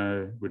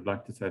I would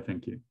like to say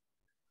thank you.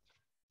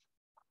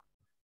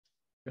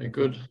 Okay,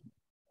 good.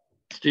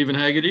 Stephen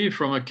Haggerty,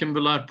 from a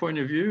kimberlite point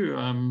of view,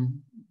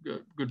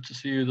 good to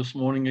see you this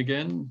morning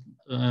again.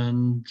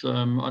 And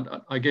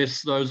I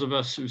guess those of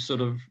us who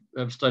sort of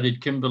have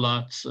studied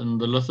kimberlites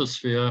and the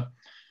lithosphere,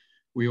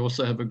 we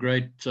also have a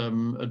great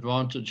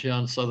advantage here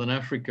in Southern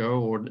Africa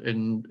or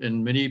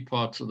in many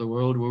parts of the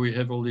world where we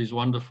have all these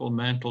wonderful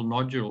mantle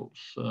nodules,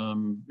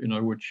 you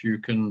know, which you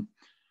can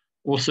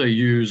also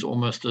use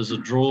almost as a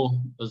draw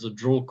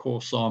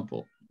core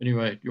sample.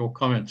 Anyway, your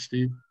comment,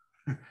 Steve.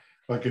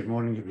 Well, good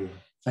morning, everyone.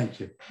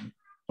 Thank you.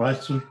 Well, I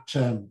thought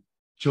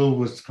Jill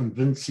was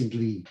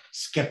convincingly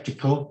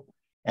skeptical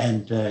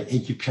and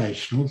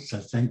educational, so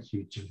thank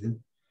you,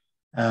 Gillian.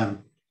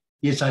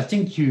 Yes, I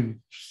think you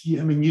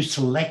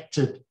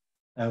selected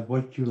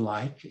what you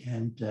like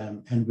and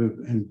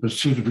were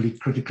suitably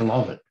critical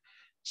of it,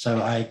 so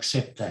I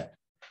accept that.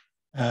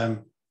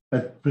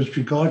 But with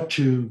regard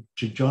to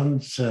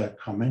John's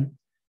comment,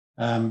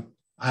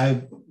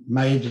 I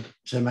made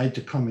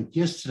the comment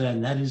yesterday,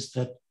 and that is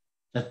that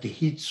the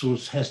heat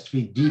source has to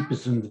be deeper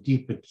than the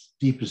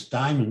deepest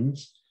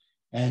diamonds.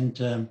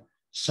 And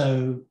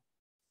so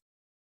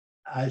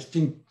I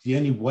think the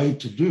only way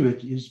to do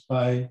it is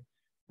by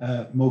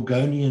a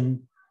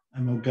Morgonian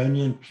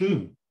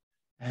plume.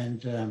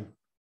 And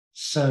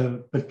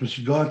but with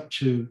regard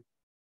to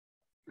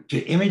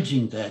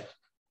imaging that,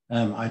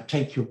 I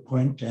take your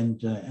point and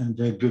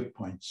they're good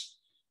points.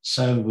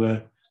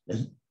 So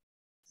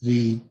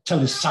the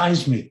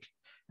teleseismic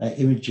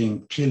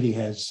imaging clearly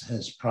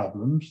has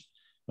problems.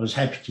 I was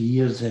happy to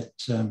hear that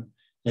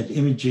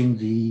imaging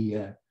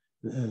the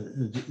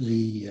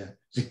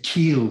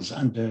keels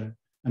under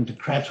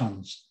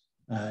cratons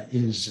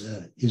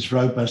is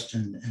robust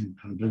and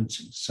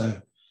convincing.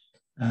 So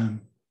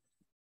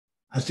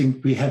I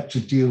think we have to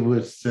deal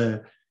with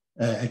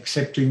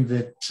accepting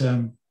that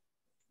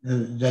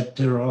that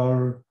there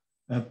are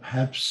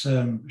perhaps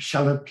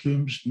shallow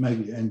plumes,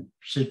 maybe, and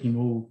certainly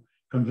more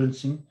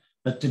convincing,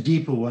 but the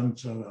deeper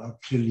ones are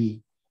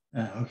clearly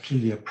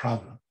a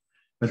problem.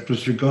 But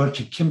with regard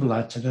to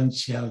kimberlites, I don't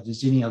see how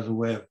there's any other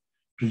way of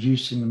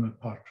producing them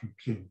apart from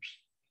plumes.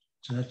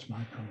 So that's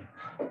my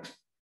comment.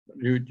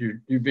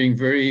 You're being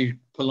very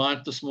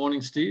polite this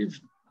morning, Steve.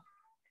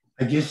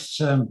 I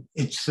guess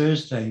it's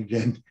Thursday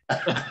again.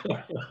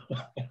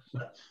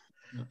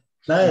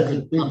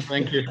 No,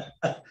 thank you.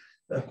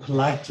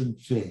 Polite and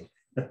fair.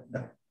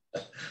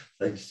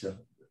 Thanks, John.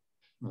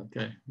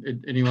 Okay.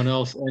 Anyone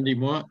else? Andy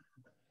Moore?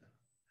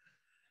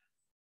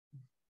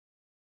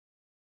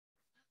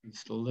 He's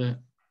still there.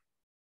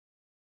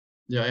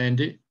 Yeah,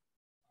 Andy.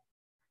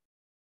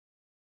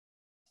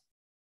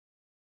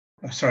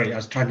 Oh, sorry, I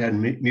was trying to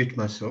unmute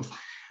myself.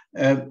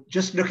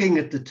 Just looking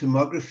at the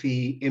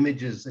tomography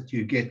images that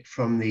you get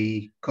from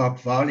the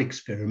Karp-Vaal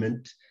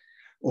experiment,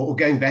 or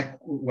going back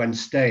one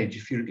stage,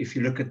 if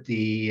you look at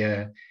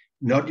the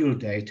nodule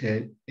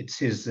data, it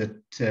says that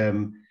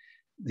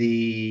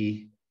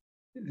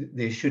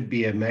there should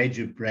be a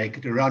major break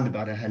at around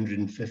about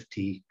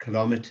 150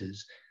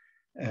 kilometers.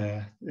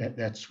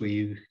 That's where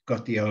you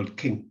got the old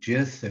kink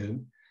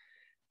geotherm.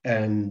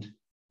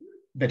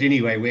 But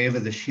anyway, wherever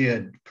the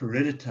sheared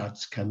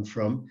peridotites come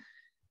from,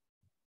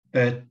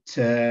 but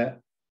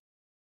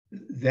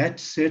that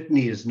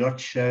certainly is not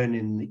shown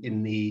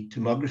in the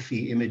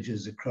tomography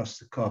images across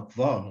the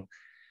Karp-Vaal.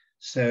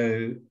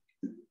 So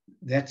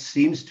that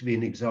seems to be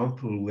an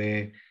example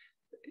where,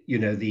 you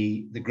know,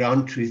 the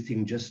ground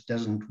truthing just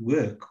doesn't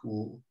work,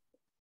 or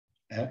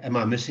am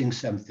I missing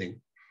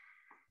something?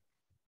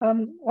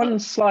 One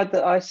slide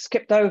that I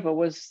skipped over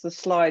was the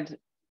slide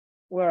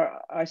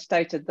where I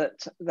stated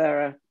that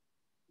there are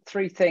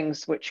three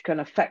things which can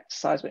affect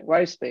seismic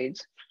wave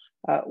speeds.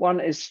 One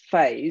is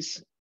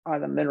phase,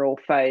 either mineral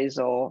phase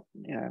or,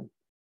 you know,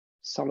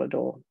 solid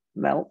or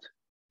melt.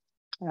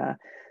 The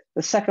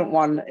second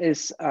one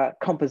is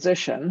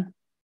composition,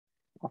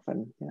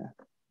 often, you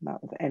know,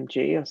 with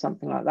Mg or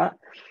something like that.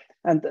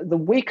 And the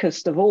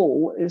weakest of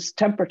all is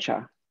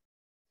temperature.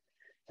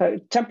 So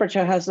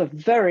temperature has a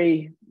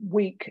very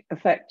weak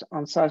effect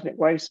on seismic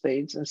wave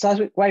speeds, and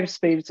seismic wave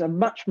speeds are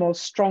much more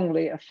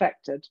strongly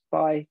affected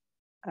by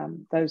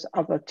those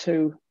other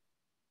two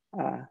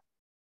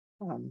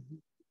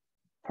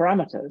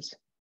parameters.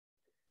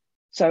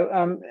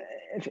 So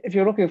if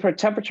you're looking for a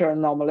temperature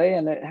anomaly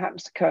and it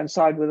happens to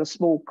coincide with a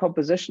small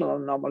compositional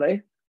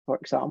anomaly, for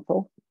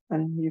example,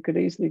 and you could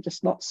easily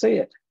just not see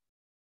it.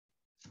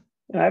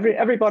 You know,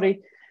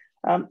 everybody,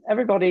 not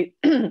everybody,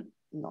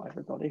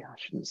 I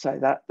shouldn't say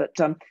that, but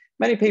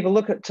many people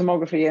look at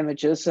tomography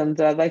images and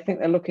they think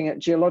they're looking at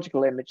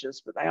geological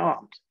images, but they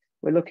aren't.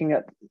 We're looking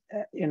at,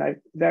 you know,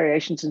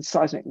 variations in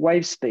seismic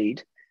wave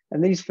speed,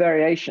 and these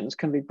variations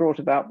can be brought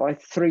about by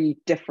three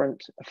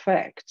different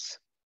effects.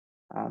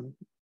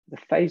 The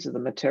phase of the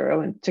material,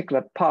 in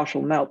particular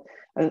partial melt,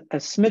 a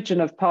smidgen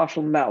of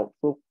partial melt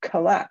will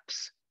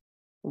collapse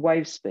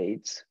wave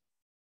speeds,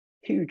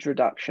 huge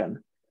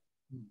reduction.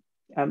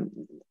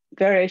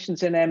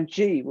 Variations in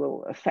Mg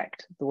will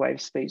affect the wave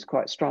speeds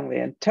quite strongly,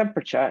 and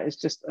temperature is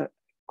just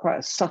quite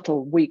a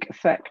subtle, weak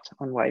effect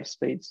on wave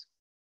speeds.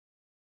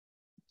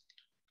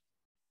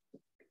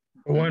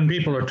 When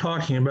people are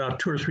talking about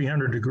 200 or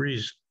 300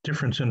 degrees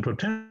difference in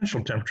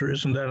potential temperature,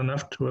 isn't that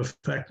enough to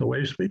affect the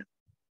wave speed?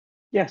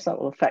 Yes, that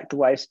will affect the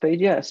wave speed,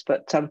 yes,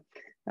 but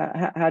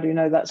how do you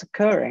know that's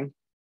occurring?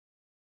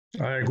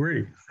 I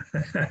agree.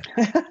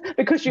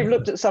 Because you've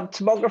looked at some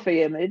tomography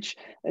image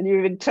and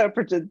you've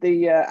interpreted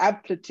the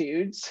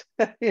amplitudes,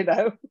 you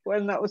know,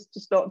 when that was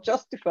just not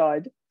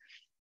justified.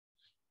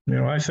 You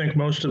know, I think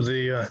most of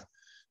the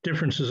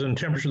differences in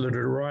temperature that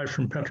are derived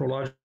from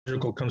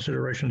petrological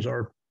considerations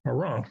are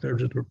wrong. They're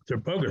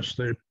bogus.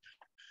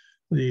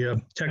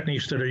 The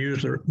techniques that are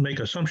used make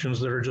assumptions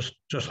that are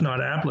just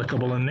not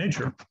applicable in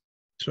nature.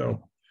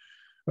 So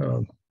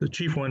the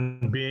chief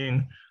one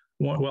being,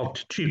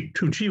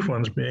 two chief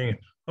ones being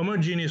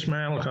homogeneous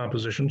mantle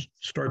compositions,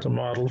 start the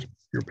models,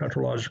 your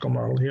petrological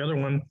model. The other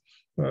one,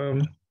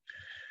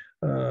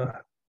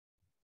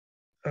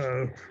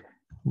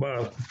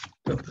 well,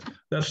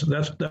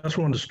 that's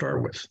one to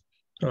start with.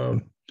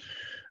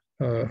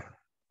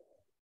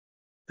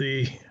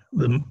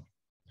 The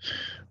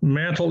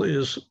mantle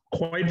is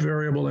quite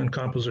variable in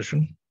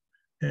composition,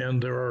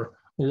 and there are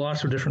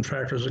lots of different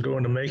factors that go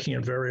into making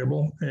it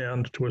variable.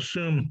 And to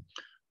assume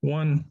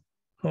one,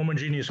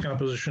 homogeneous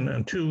composition,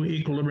 and two,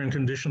 equilibrium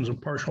conditions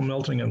of partial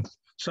melting and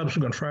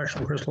subsequent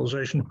fractional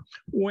crystallization,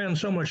 when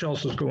so much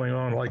else is going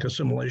on, like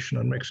assimilation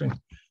and mixing,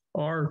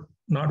 are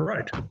not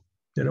right.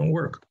 They don't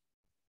work.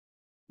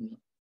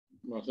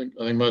 I think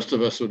most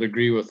of us would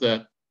agree with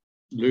that.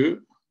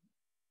 Lou?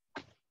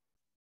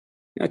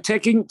 Yeah,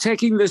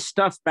 taking this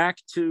stuff back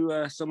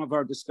to some of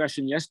our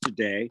discussion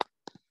yesterday,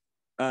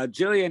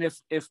 Gillian,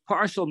 if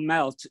partial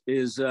melt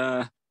is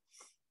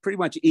pretty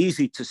much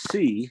easy to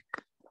see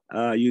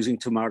using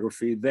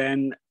tomography,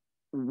 then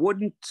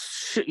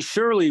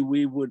surely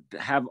we would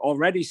have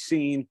already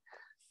seen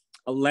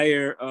a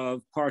layer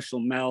of partial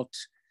melt,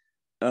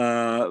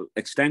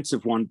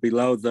 extensive one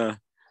below the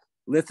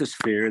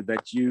lithosphere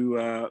that you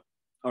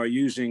are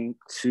using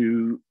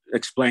to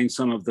explain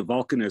some of the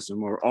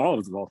volcanism or all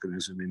of the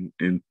volcanism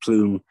in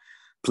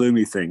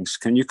plumy things.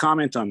 Can you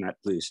comment on that,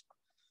 please?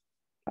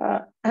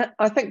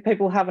 I think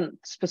people haven't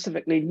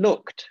specifically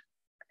looked.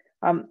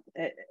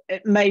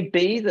 It may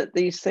be that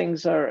these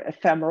things are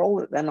ephemeral,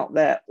 that they're not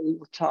there all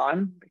the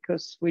time,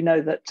 because we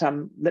know that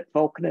lip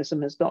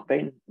volcanism has not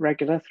been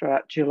regular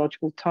throughout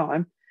geological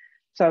time.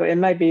 So it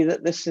may be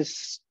that this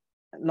is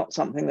not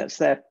something that's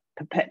there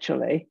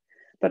perpetually,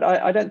 but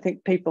I don't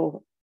think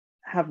people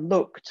have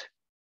looked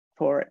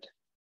for it.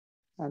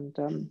 And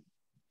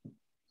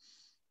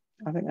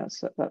I think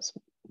that's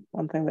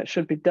one thing that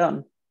should be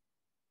done.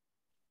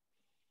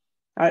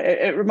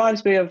 It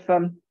reminds me of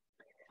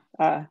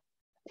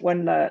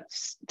when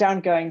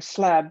downgoing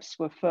slabs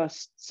were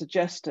first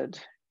suggested.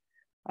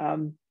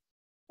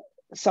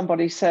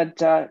 Somebody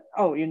said,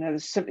 oh, you know,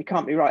 this simply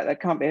can't be right. There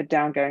can't be a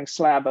downgoing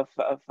slab of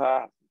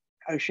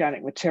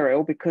oceanic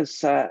material,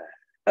 because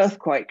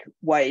earthquake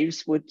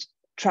waves would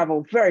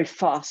travel very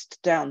fast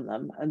down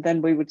them, and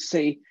then we would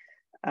see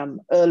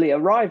early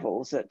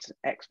arrivals at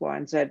X, Y,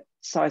 and Z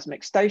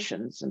seismic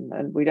stations,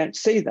 and we don't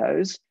see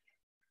those.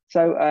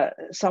 So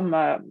some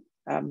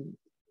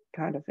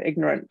kind of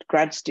ignorant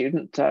grad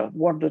student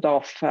wandered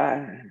off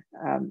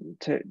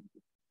to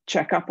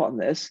check up on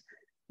this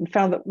and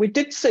found that we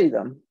did see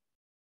them.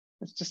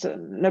 It's just that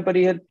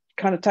nobody had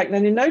kind of taken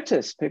any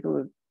notice. People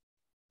would,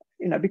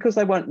 you know, because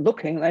they weren't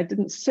looking, they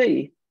didn't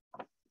see.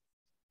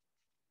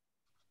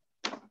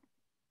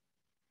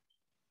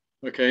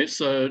 Okay,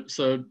 so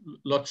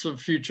lots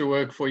of future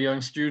work for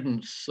young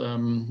students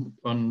on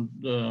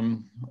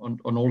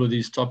all of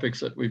these topics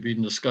that we've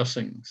been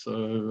discussing.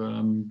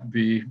 So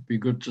be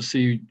good to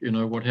see, you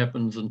know, what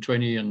happens in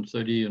 20 and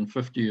 30 and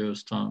 50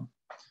 years time.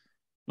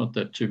 Not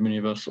that too many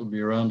of us will be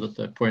around at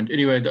that point.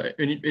 Anyway,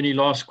 any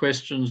last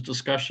questions,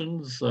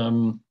 discussions?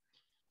 Yeah,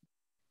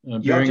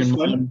 just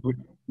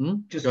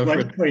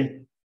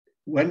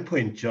one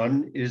point,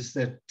 John, is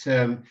that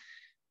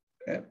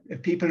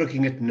people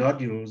looking at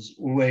nodules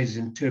always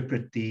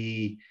interpret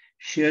the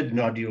sheared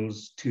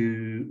nodules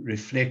to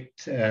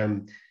reflect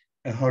a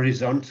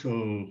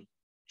horizontal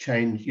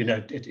change. You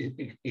know,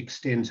 it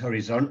extends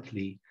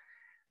horizontally.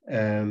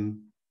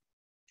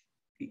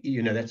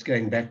 You know, that's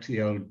going back to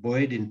the old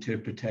Boyd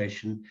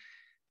interpretation.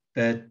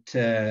 But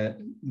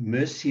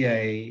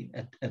Mercier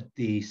at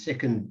the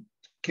second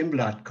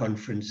kimberlite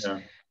conference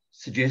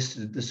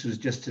suggested that this was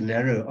just a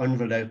narrow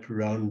envelope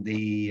around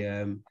the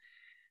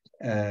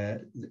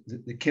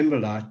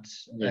kimberlite,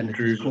 and it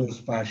was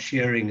caused by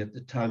shearing at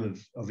the time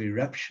of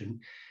eruption.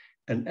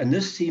 And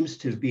this seems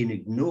to have been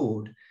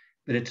ignored,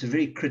 but it's a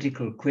very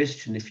critical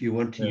question if you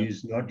want to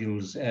use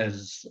nodules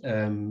as,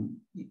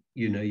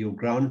 you know, your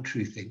ground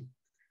truthing.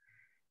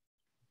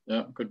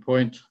 Yeah, good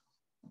point.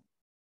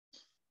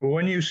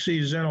 When you see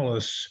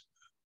xenoliths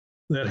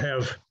that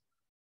have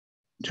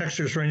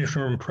textures ranging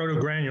from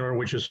protogranular,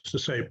 which is to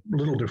say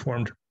little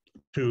deformed,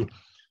 to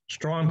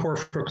strong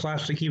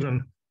porphyroclastic,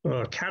 even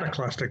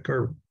cataclastic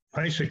or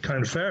gneissic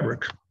kind of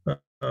fabric,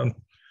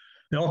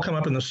 they all come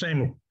up in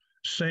the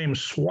same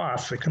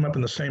swath. They come up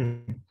in the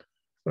same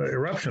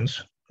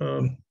eruptions.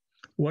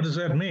 What does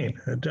that mean?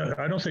 I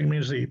don't think it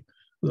means the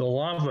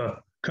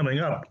lava coming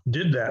up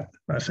did that.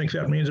 I think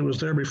that means it was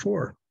there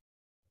before.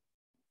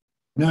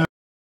 No.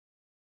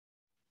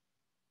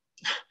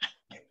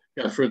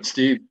 Go for it,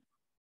 Steve.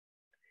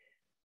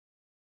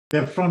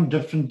 They're from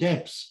different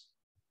depths.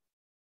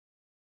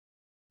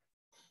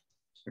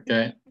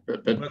 Okay.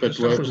 But the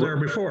stuff was there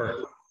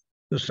before.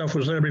 The stuff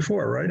was there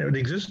before, right? It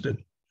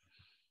existed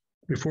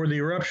before the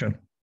eruption.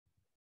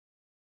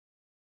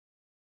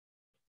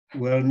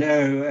 Well,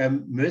 no,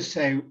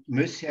 Mercier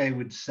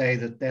would say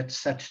that that's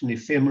such an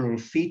ephemeral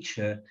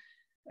feature.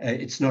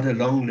 It's not a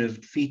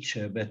long-lived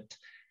feature, but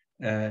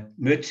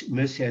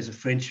Mercier is a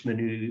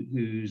Frenchman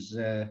who's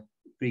a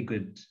very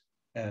good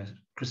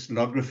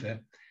crystallographer.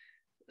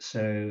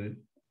 So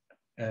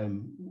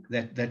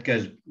that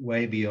goes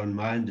way beyond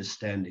my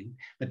understanding.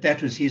 But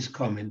that was his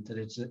comment, that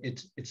it's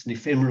an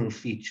ephemeral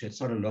feature.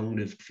 It's not a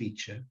long-lived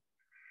feature.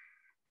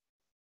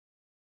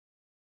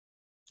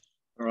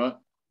 All right.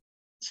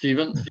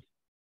 Stephen,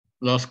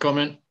 last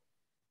comment.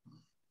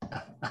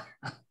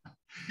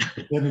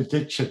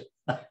 Benediction.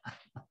 All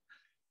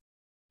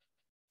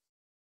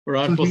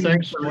right, well,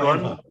 thanks,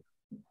 everyone.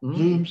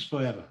 Plumes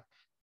forever.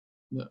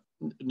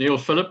 Neil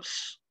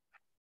Phillips,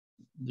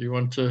 do you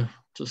want to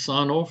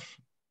sign off?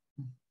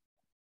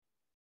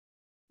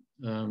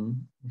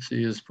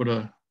 He has put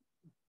a...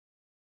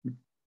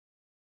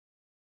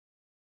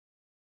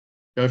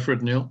 Go for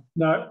it, Neil.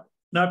 No,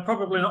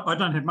 probably not. I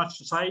don't have much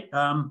to say.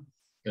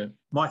 Okay.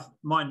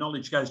 My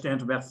knowledge goes down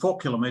to about 4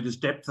 kilometres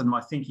depth and my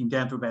thinking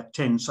down to about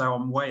 10. So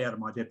I'm way out of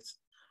my depth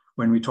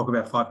when we talk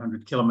about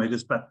 500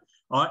 kilometres. But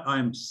I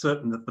am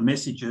certain that the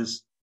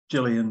messages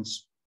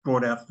Gillian's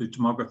brought out through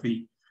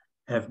tomography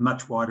have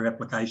much wider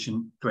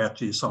application throughout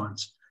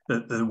geoscience.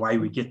 The way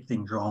we get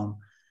things wrong,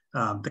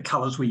 the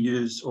colours we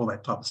use, all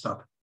that type of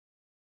stuff.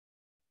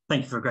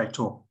 Thank you for a great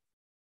talk.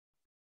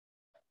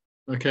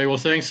 Okay, well,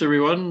 thanks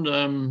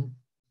everyone.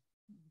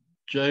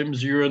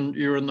 James, you're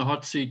in the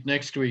hot seat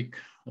next week.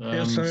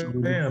 Yes, I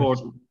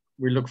am.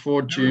 We look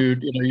forward to,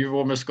 you've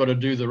almost got to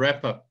do the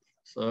wrap up.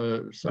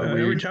 So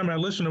every time I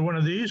listen to one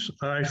of these,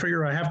 I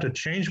figure I have to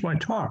change my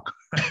talk.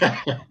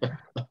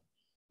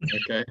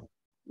 Okay.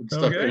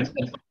 Okay.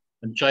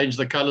 And change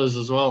the colors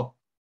as well.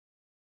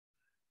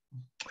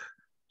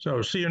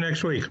 So see you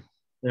next week.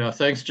 Yeah,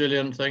 thanks,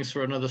 Gillian. Thanks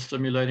for another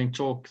stimulating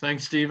talk.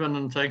 Thanks, Stephen,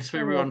 and thanks for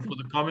everyone for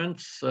the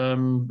comments.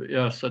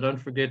 Yeah, so don't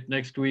forget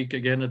next week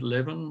again at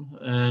 11.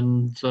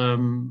 And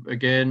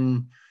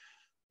again,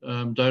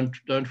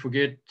 don't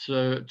forget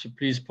to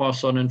please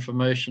pass on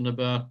information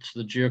about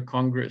the Geo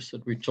Congress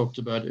that we talked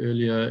about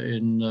earlier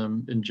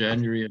in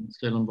January in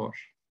Stellenbosch.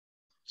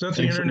 Is that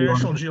the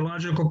International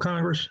Geological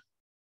Congress?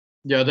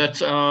 Yeah,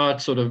 that's our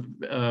sort of,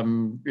 I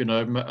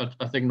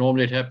think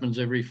normally it happens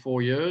every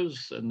 4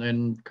 years, and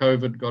then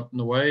COVID got in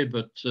the way,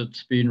 but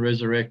it's been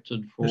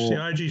resurrected for... It's the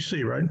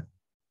IGC, right?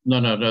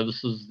 No,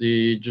 this is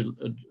the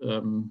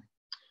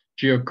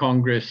Geo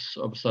Congress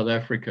of South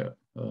Africa.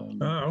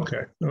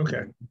 Okay.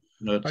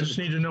 I just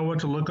need to know what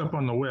to look up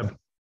on the web.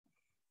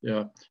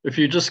 Yeah, if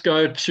you just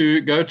go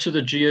to the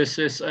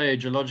GSSA,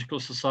 Geological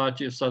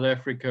Society of South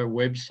Africa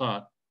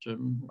website,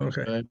 Jim.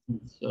 Okay.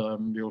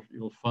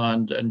 You'll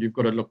find, and you've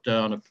got to look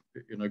down. If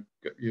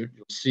you'll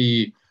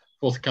see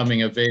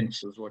forthcoming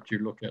events is what you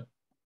look at.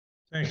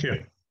 Thank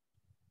you.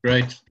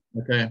 Great.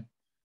 Okay.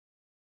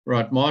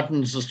 Right.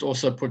 Martin's just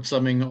also put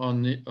something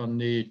on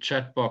the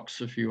chat box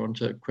if you want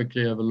to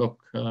quickly have a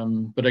look.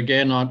 But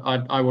again,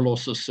 I will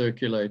also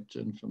circulate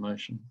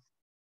information.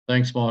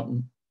 Thanks,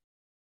 Martin.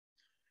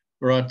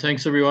 All right.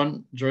 Thanks,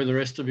 everyone. Enjoy the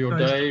rest of your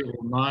day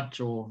or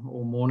night or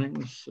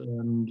mornings,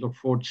 and look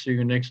forward to seeing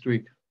you next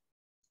week.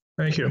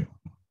 Thank you.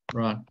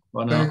 Right.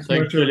 Bye now.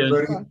 Thanks much,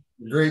 everybody.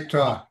 Great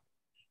talk.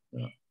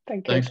 Yeah.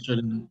 Thank you. Thanks,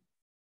 Gillian.